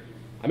here,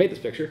 I made this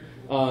picture,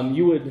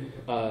 you would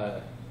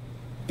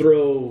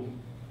throw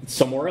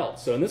somewhere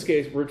else. So in this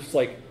case, we're just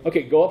like,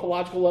 okay, go up a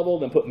logical level,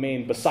 then put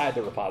main beside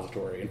the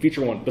repository, and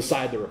feature 1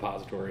 beside the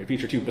repository, and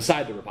feature 2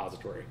 beside the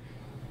repository.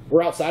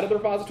 We're outside of the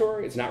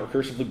repository. It's not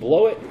recursively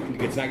below it.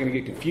 It's not going to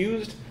get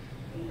confused.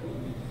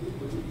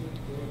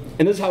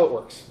 And this is how it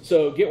works.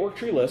 So git work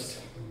tree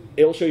list,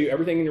 it'll show you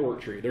everything in your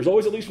work tree. There's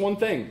always at least one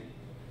thing,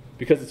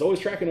 because it's always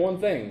tracking one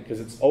thing, because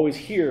it's always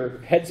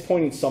here, head's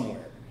pointing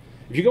somewhere.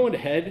 If you go into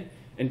head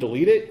and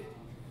delete it,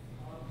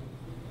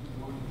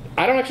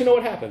 I don't actually know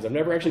what happens. I've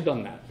never actually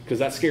done that, because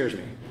that scares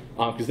me.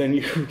 Because then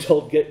you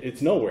tell Git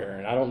it's nowhere,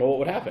 and I don't know what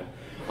would happen.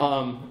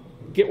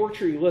 Git work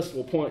tree list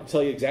will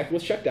tell you exactly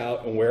what's checked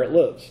out and where it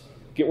lives.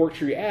 Git work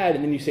tree add,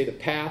 and then you say the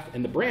path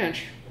and the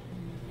branch,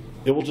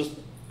 it will just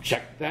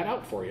check that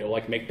out for you,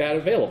 like make that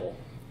available.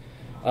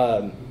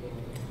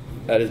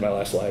 That is my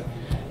last slide.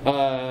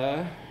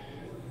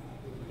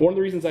 One of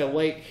the reasons I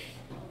like,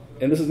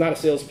 and this is not a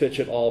sales pitch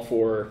at all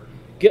for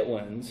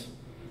GitLens,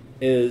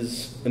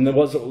 is, and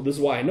this is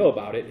why I know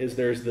about it, is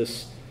there's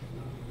this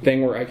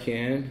thing where I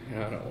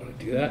don't want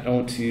to do that. I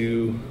want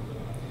to,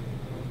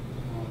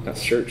 not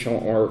search, I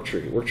want work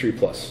tree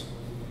plus.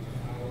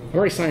 I'm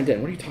already signed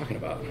in. What are you talking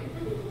about?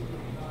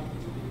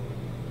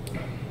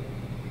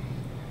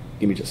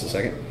 Give me just a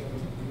second.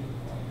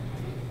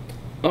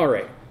 All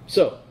right,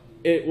 so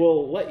it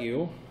will let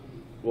you,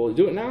 will it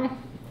do it now?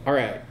 All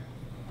right,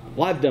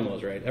 live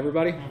demos, right,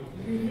 everybody?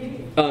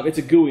 It's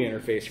a GUI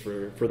interface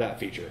for that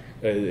feature,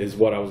 is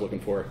what I was looking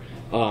for.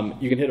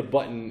 You can hit a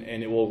button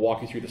and it will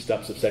walk you through the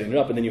steps of setting it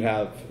up, and then you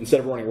have, instead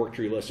of running work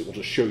tree list, it will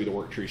just show you the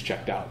work trees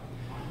checked out.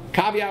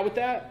 Caveat with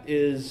that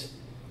is,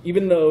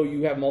 even though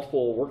you have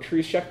multiple work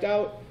trees checked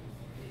out,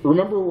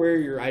 remember where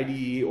your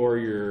IDE or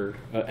your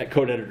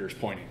code editor is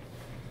pointing.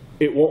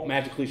 It won't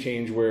magically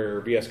change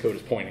where VS Code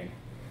is pointing.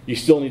 You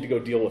still need to go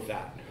deal with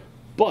that.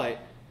 But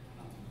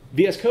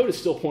VS Code is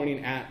still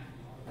pointing at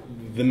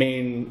the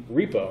main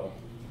repo.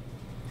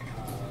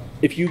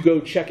 If you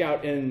go check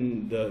out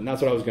in the, and that's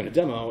what I was going to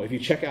demo, if you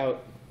check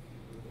out,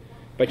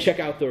 if I check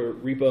out the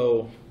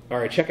repo,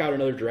 or I check out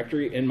another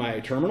directory in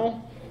my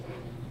terminal,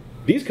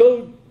 VS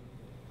Code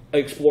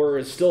Explorer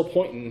is still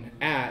pointing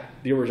at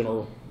the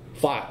original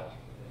file,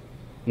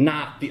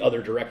 not the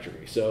other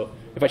directory. So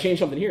if I change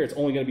something here, it's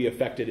only going to be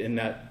affected in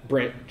that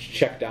branch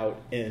checked out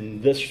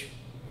in this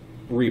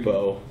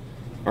repo,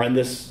 or in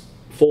this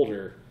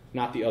folder,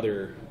 not the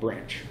other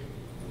branch.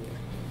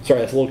 Sorry,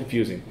 that's a little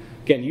confusing.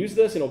 Again, use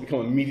this and it'll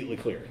become immediately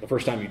clear the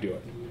first time you do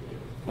it.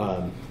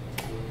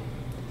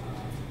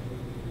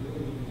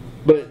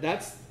 But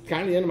that's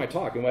kind of the end of my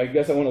talk. And I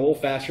guess I went a little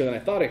faster than I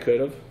thought I could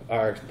have,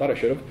 or thought I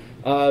should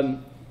have.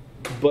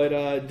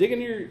 But dig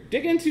into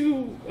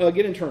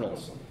Git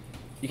internals.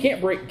 You can't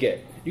break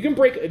Git. You can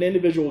break an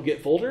individual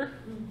Git folder,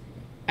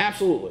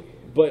 absolutely.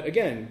 But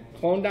again,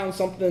 clone down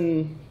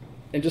something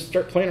and just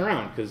start playing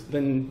around, because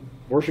then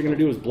worst you're going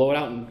to do is blow it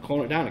out and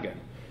clone it down again.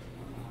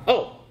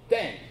 Oh,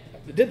 dang.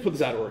 I did put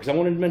this out of work, because I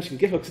wanted to mention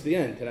Git hooks at the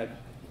end, and I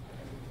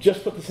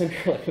just put this in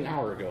here like an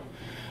hour ago.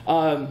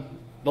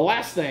 The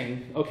last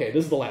thing, okay,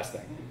 this is the last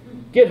thing.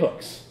 Git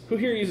hooks. Who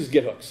here uses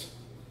Git hooks?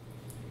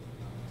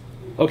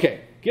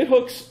 Okay, Git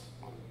hooks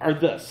are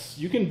this.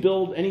 You can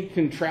build any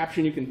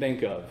contraption you can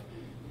think of.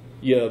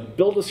 You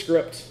build a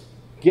script,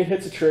 Git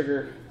hits a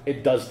trigger,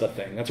 it does the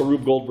thing. That's a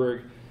Rube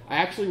Goldberg. I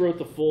actually wrote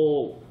the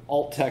full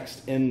alt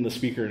text in the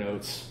speaker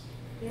notes.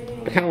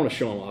 I kind of want to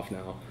show them off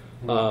now.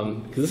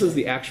 Because this is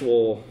the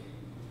actual,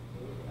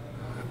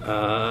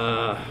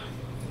 yeah,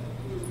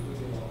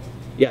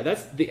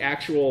 that's the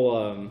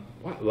actual,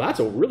 wow, that's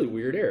a really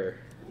weird error,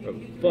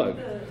 bug.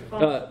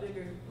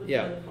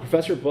 Yeah,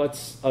 Professor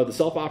Butts, the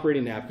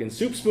self-operating napkin.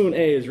 Soup spoon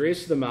A is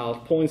raised to the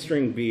mouth, pulling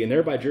string B, and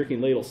thereby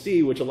jerking ladle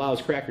C, which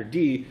allows cracker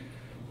D,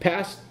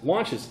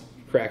 launches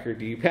cracker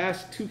D,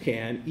 past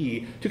toucan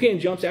E. Toucan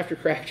jumps after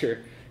cracker,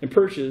 and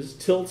perches,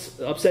 tilts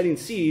upsetting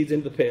seeds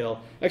into the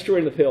pail, extra weight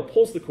in the pail,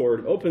 pulls the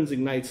cord, opens,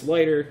 ignites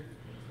lighter,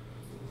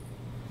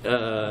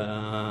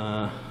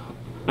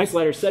 ice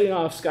lighter setting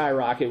off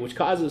skyrocket, which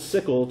causes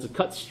sickle to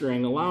cut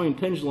string, allowing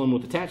pendulum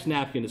with attached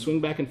napkin to swing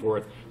back and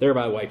forth,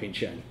 thereby wiping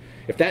chin.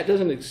 If that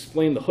doesn't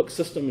explain the hook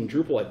system in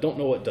Drupal, I don't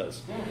know what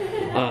does.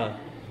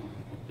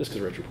 Just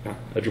because we're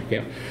a Drupal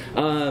camp.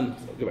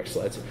 Go back to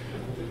slides.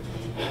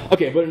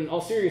 Okay, but in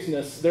all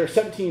seriousness, there are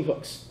 17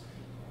 hooks.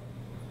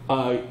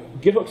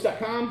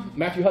 GetHooks.com,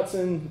 Matthew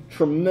Hudson,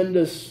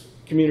 tremendous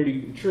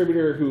community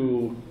contributor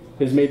who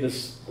has made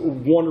this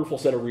wonderful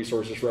set of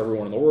resources for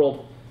everyone in the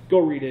world. Go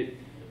read it.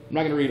 I'm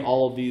not going to read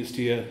all of these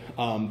to you,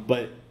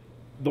 but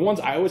the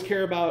ones I always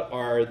care about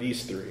are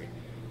these three.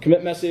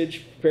 Commit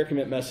message, prepare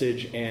commit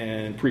message,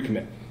 and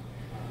pre-commit.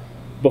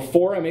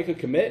 Before I make a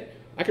commit,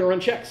 I can run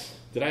checks.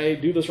 Did I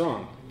do this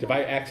wrong? Did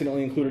I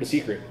accidentally include a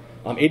secret?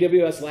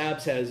 AWS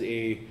Labs has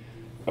a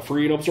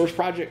free and open source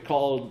project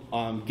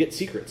called Get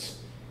Secrets,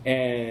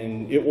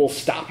 and it will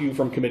stop you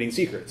from committing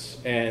secrets.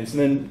 And so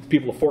then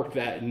people have forked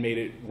that and made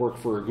it work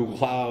for Google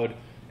Cloud,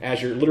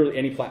 Azure, literally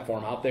any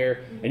platform out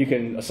there, and you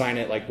can assign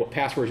it like what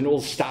passwords, and it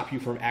will stop you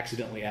from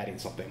accidentally adding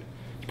something.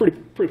 It's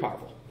pretty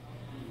powerful.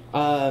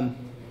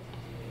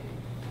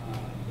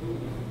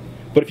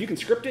 But if you can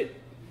script it,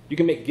 you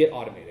can make Git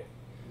automated.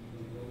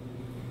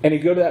 And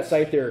if you go to that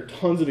site, there are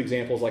tons of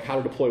examples like how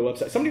to deploy a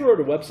website. Somebody wrote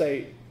a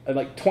website in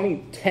like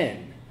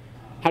 2010,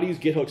 how to use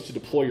Git hooks to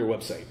deploy your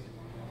website.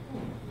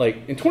 Like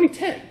in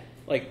 2010,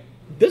 like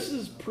this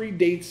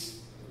predates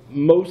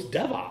most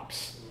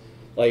DevOps.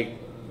 Like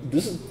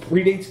this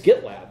predates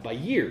GitLab by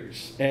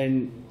years,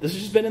 and this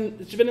has just been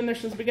in there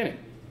since the beginning.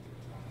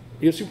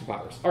 You have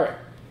superpowers. All right,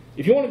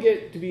 if you want to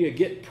get to be a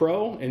Git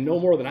pro and know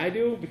more than I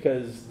do,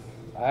 because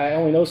I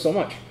only know so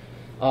much,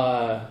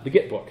 the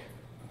Git book.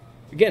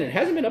 Again, it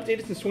hasn't been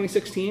updated since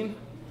 2016,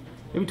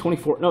 maybe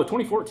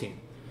 2014.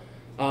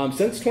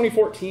 Since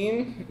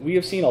 2014, we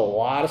have seen a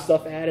lot of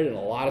stuff added and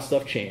a lot of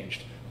stuff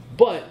changed,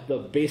 but the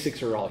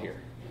basics are all here.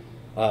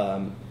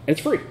 And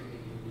it's free.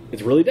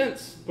 It's really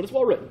dense, but it's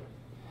well written.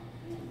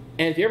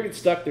 And if you ever get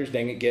stuck, there's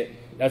Dang It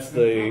Git. That's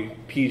the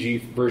PG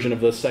version of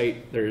the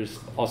site. There's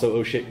also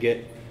Oh Shit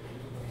Git,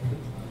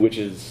 which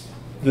is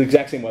the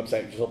exact same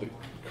website, just all the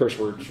curse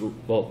words.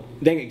 Well,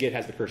 Dang It Git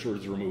has the curse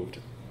words removed.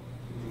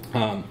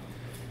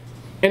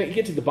 And it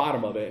gets to the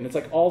bottom of it, and it's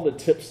like all the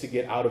tips to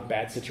get out of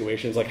bad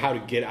situations, like how to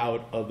get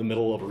out of the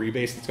middle of a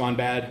rebase that's gone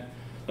bad.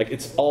 Like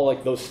it's all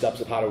like those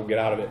steps of how to get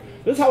out of it.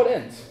 This is how it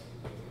ends.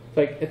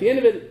 Like at the end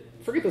of it,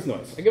 forget this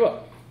noise. I give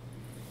up.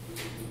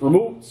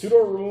 Remove,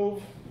 sudo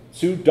remove,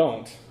 sudo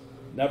don't,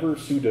 never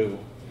sudo.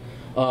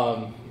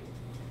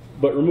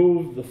 But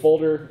remove the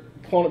folder,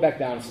 clone it back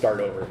down, and start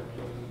over.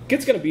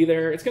 Git's gonna be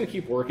there. It's gonna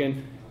keep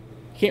working.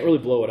 Can't really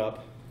blow it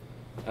up.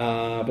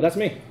 But that's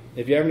me.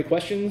 If you have any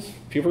questions,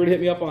 feel free to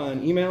hit me up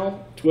on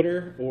email,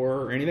 Twitter,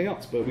 or anything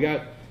else. But we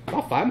got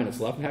about 5 minutes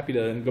left. I'm happy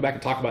to go back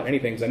and talk about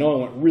anything, because I know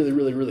I went really,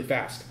 really, really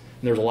fast,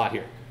 and there's a lot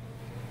here.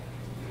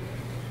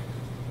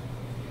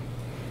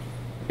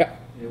 Yeah?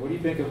 Yeah, what do you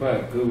think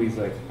about GUIs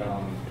like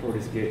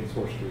Tortoise Git and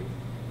Source Tree?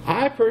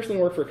 I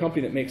personally work for a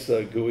company that makes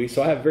a GUI,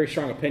 so I have very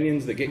strong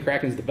opinions that Git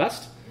Kraken's the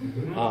best,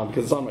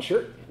 because it's on my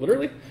shirt,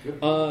 literally.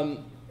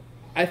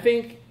 I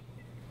think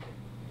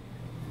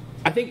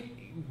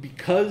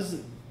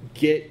because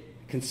Git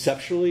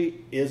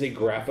conceptually is a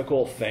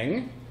graphical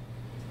thing,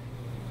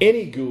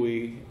 any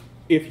GUI,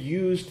 if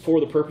used for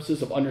the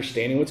purposes of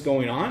understanding what's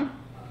going on,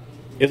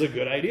 is a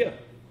good idea.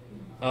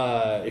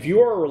 If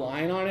you are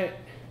relying on it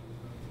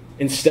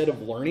instead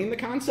of learning the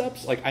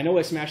concepts, like I know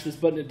I smash this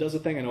button, it does a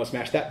thing, I know I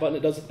smash that button,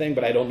 it does a thing,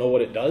 but I don't know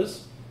what it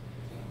does,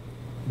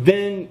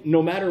 then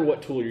no matter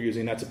what tool you're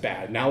using, that's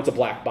bad. Now it's a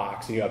black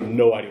box and you have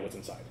no idea what's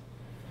inside.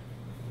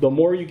 The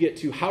more you get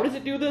to, how does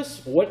it do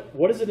this?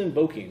 What is it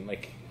invoking?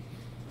 Like,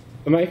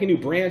 am I making a new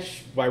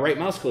branch by right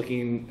mouse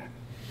clicking?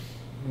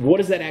 What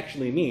does that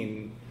actually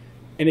mean?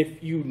 And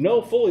if you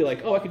know fully,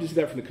 like, oh, I could just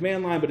do that from the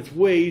command line, but it's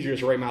way easier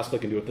to right mouse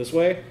click and do it this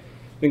way,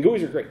 then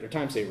GUIs are great. They're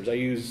time savers. I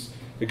use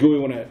the GUI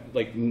when I,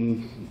 like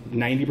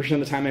 90% of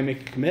the time I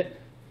make a commit.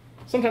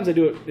 Sometimes I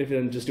do it if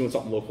I'm just doing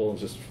something local and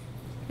just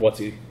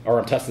or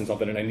I'm testing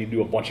something and I need to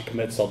do a bunch of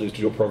commits, so I'll just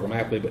do it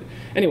programmatically. But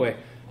anyway,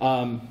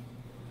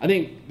 I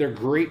think they're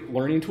great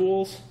learning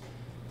tools.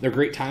 They're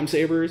great time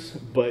savers,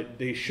 but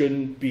they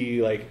shouldn't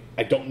be like,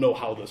 I don't know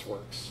how this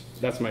works.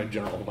 That's my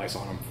general advice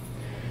on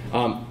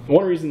them.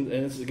 One reason,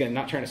 and this is again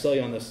not trying to sell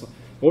you on this,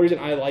 one reason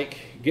I like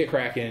Git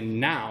Kraken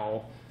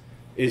now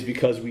is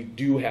because we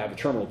do have a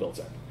terminal built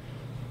in.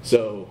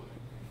 So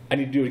I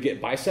need to do a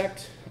Git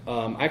bisect.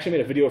 I actually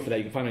made a video for that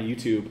you can find on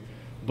YouTube,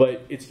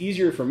 but it's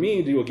easier for me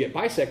to do a Git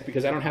bisect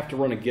because I don't have to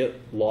run a Git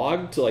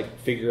log to like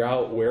figure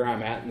out where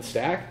I'm at in the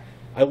stack.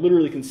 I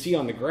literally can see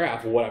on the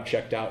graph what I've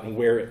checked out and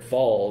where it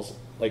falls.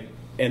 Like,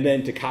 and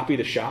then to copy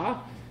the SHA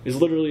is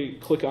literally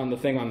click on the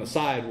thing on the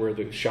side where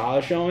the SHA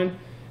is showing,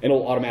 and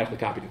it'll automatically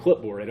copy the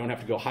clipboard. I don't have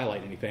to go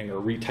highlight anything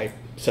or retype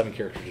 7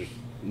 characters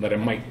that I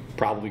might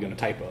probably going to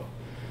typo.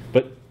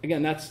 But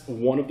again, that's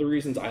one of the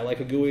reasons I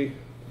like a GUI.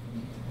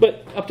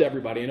 But up to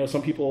everybody. I know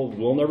some people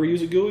will never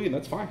use a GUI, and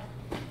that's fine.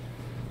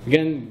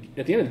 Again,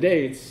 at the end of the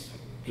day, it's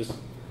just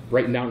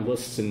writing down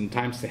lists and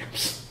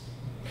timestamps.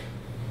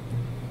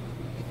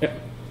 Yeah.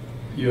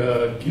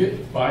 You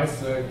git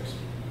bisect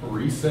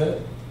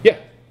reset. Yeah.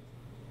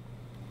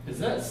 Is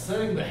that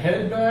setting the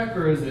head back,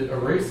 or is it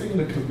erasing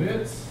the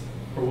commits,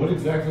 or what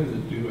exactly is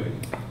it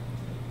doing?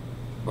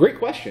 Great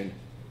question.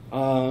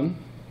 I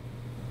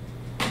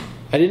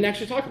didn't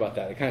actually talk about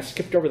that. I kind of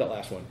skipped over that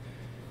last one.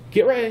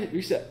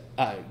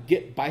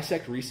 Git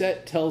bisect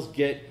reset tells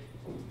Git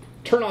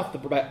turn off the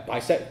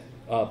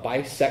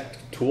bisect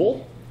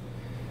tool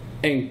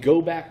and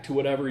go back to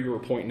whatever you were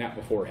pointing at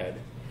beforehand.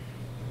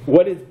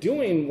 What it's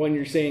doing when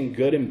you're saying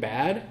good and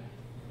bad,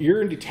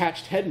 you're in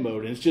detached head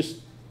mode, and it's just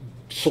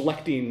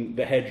selecting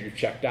the head you've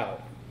checked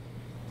out.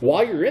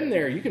 While you're in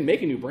there, you can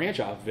make a new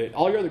branch off of it.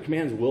 All your other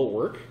commands will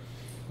work.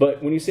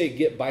 But when you say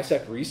git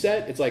bisect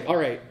reset, it's like, all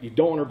right, you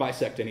don't want to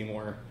bisect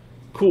anymore.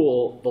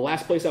 Cool, the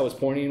last place I was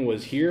pointing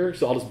was here,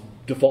 so I'll just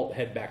default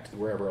head back to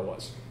wherever it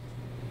was.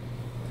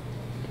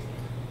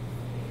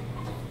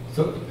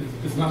 So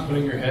it's not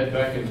putting your head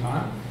back in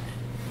time?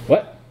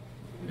 What?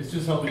 It's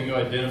just helping you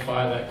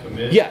identify that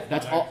commit? Yeah,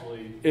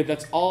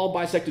 that's all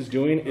bisect is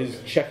doing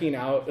is checking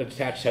out a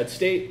detached head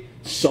state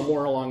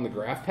somewhere along the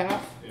graph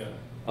path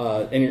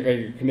in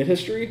your commit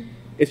history.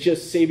 It's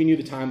just saving you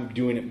the time of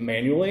doing it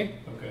manually.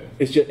 Okay.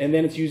 It's just, and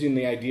then it's using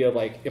the idea of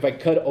like, if I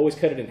always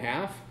cut it in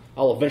half,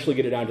 I'll eventually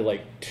get it down to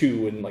like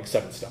 2 and like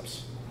 7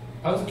 steps.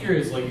 I was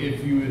curious, like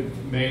if you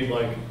had made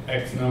like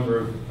X number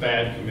of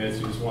bad commits,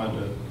 you just wanted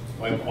to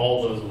wipe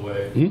all those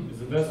away. Mm-hmm. Is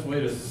the best way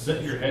to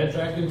set your head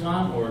back in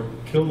time, or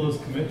kill those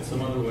commits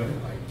some other way?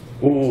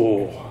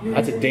 Ooh,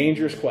 that's a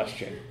dangerous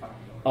question.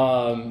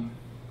 I'm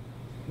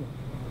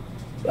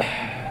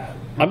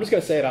just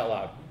going to say it out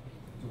loud.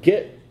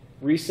 Git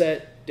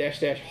reset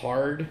 --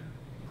 hard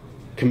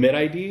commit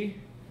ID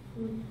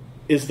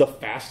is the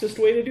fastest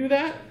way to do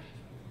that.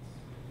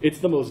 It's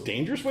the most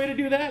dangerous way to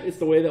do that. It's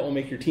the way that will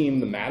make your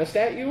team the maddest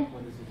at you.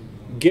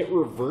 Git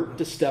revert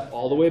to step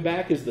all the way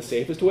back is the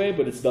safest way,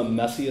 but it's the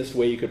messiest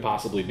way you could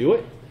possibly do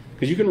it.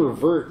 Because you can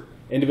revert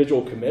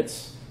individual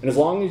commits, and as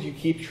long as you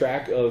keep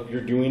track of you're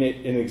doing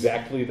it in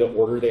exactly the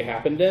order they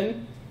happened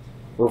in,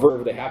 revert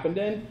order they happened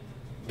in,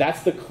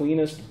 that's the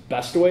cleanest,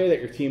 best way that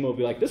your team will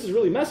be like, this is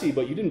really messy,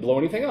 but you didn't blow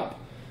anything up.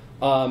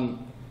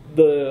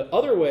 The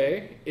other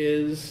way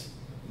is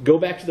go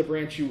back to the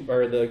branch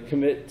or the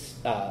commit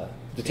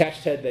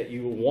detached head that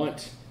you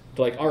want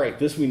to, like, all right,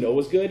 this we know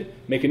was good.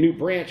 Make a new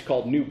branch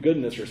called new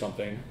goodness or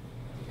something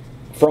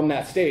from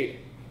that state.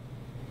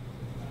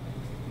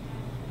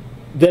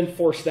 Then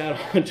force that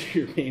onto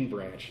your main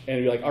branch.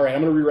 And you're like, all right, I'm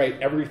going to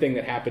rewrite everything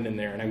that happened in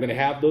there. And I'm going to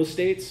have those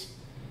states,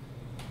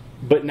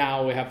 but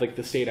now I have like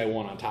the state I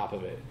want on top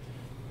of it.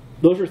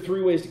 Those are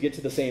 3 ways to get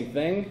to the same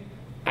thing.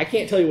 I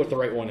can't tell you what the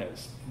right one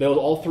is.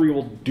 All 3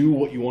 will do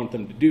what you want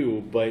them to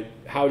do, but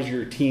how is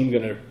your team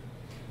going to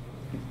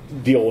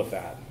deal with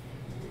that?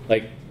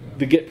 Like,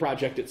 the Git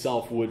project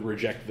itself would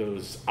reject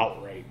those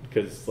outright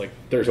because like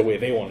there's a way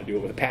they want to do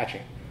it with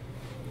patching.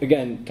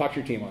 Again, talk to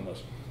your team on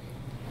those.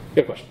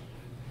 Good question.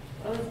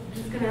 I was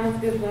just going to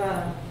ask if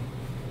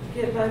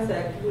git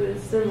bisect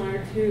was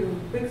similar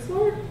to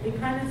quicksort. It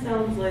kind of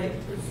sounds like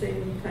the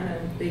same kind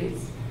of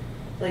base,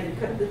 like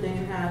cut the thing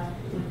in half.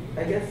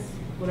 I guess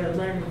what I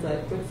learned was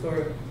that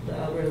quicksort, the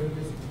algorithm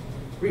just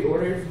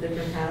reorders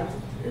different halves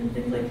and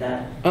things like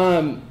that.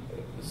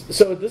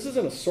 So this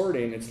isn't a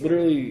sorting. It's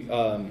literally.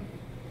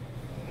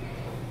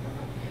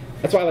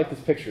 That's why I like this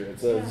picture.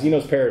 It's a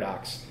Zeno's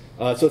paradox.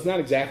 So it's not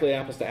exactly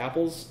apples to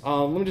apples.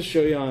 Let me just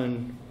show you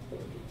on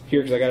here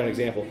because I got an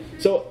example.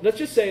 So let's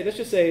just say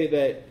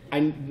that I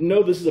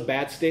know this is a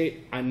bad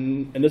state,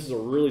 and this is a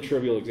really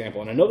trivial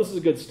example, and I know this is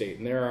a good state,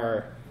 and there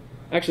are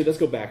actually let's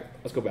go back.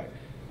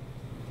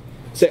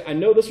 Say I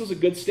know this was a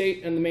good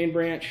state in the main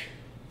branch,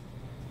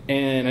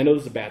 and I know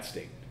this is a bad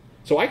state.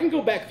 So I can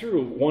go back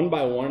through one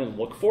by one and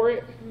look for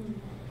it.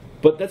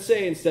 But let's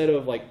say instead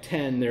of like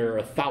 10, there are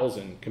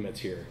 1,000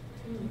 commits here.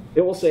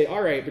 It will say,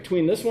 all right,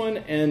 between this one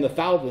and the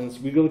thousands,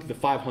 we go look at the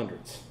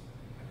 500s.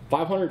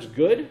 500's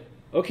good?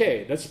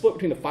 Okay, let's split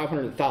between the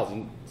 500 and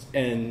 1,000,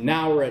 and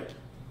now we're at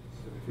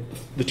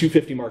the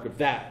 250 mark of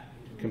that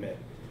commit.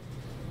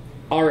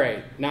 All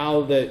right,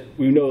 now that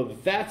we know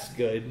that that's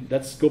good,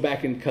 let's go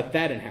back and cut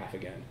that in half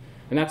again.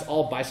 And that's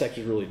all bisect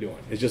is really doing.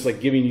 It's just like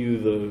giving you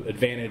the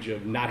advantage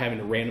of not having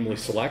to randomly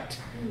select.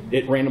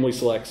 It randomly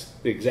selects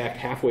the exact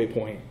halfway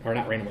point, or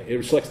not randomly,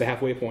 it selects the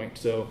halfway point,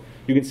 so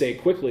you can say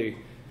quickly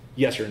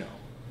yes or no.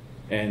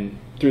 And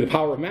through the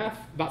power of math,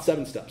 about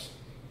 7 steps.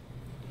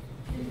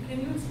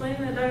 Can you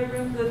explain that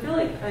diagram? Because I feel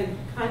like I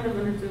kind of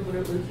understood what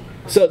it was.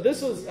 So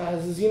this was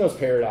Zeno's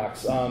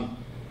paradox.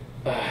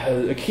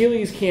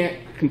 Achilles can't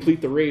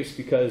complete the race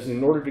because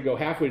in order to go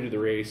halfway to the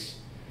race,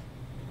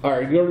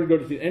 or in order to go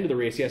to the end of the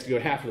race, he has to go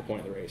at half of the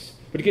point of the race.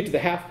 But to get to the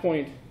half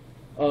point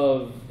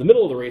of the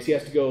middle of the race, he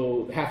has to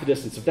go half the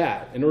distance of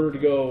that. In order to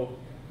go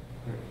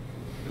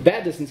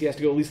that distance, he has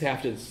to go at least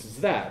half the distance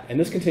of that. And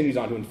this continues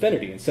on to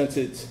infinity. And since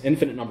it's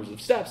infinite numbers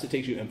of steps, it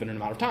takes you an infinite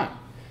amount of time.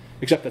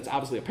 Except that's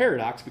obviously a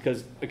paradox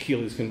because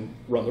Achilles can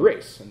run the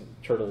race and the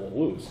turtle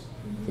will lose.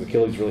 Because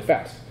Achilles is really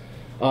fast.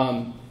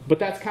 But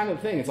that's kind of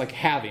the thing. It's like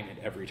having it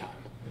every time.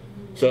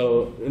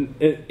 So,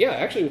 yeah,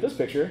 actually with this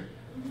picture,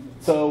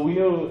 so we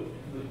know,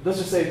 let's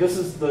just say this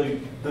is the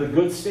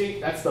good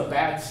state, that's the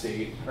bad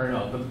state. Or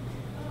no, the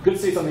good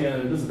state's on the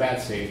end, this is the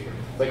bad state.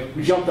 It's like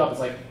we jumped up, it's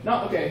like,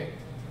 no, okay,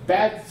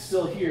 bad's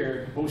still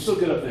here, but we're still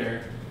good up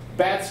there.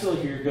 Bad's still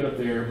here, good up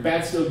there.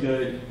 Bad's still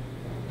good.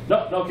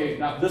 No, okay,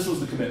 now this was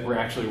the commit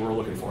we're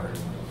looking for.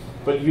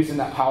 But using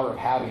that power of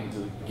having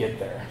to get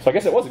there. So I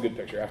guess it was a good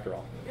picture after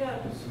all. Yeah.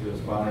 It's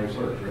binary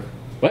search, right?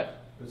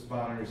 What? It's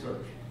binary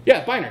search.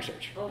 Yeah, binary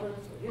search. Oh,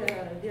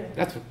 yeah.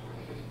 That's what,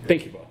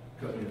 thank you, Bo.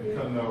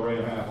 Cutting the array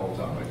in half all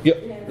the time. Right?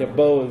 Yep, yeah,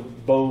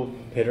 Bo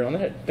hit her on the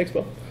head. Thanks,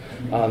 Bo.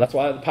 That's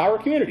why the power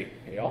of community,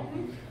 y'all.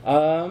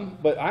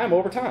 But I am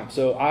over time,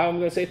 so I'm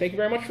going to say thank you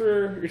very much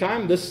for your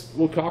time. This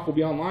talk will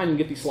be online. You can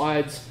get these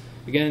slides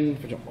again,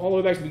 jump all the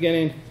way back to the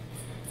beginning.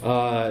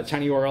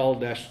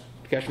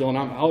 Tinyurl-Asheville, and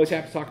I'm always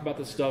happy to talk about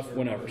this stuff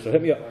whenever. So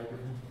hit me up.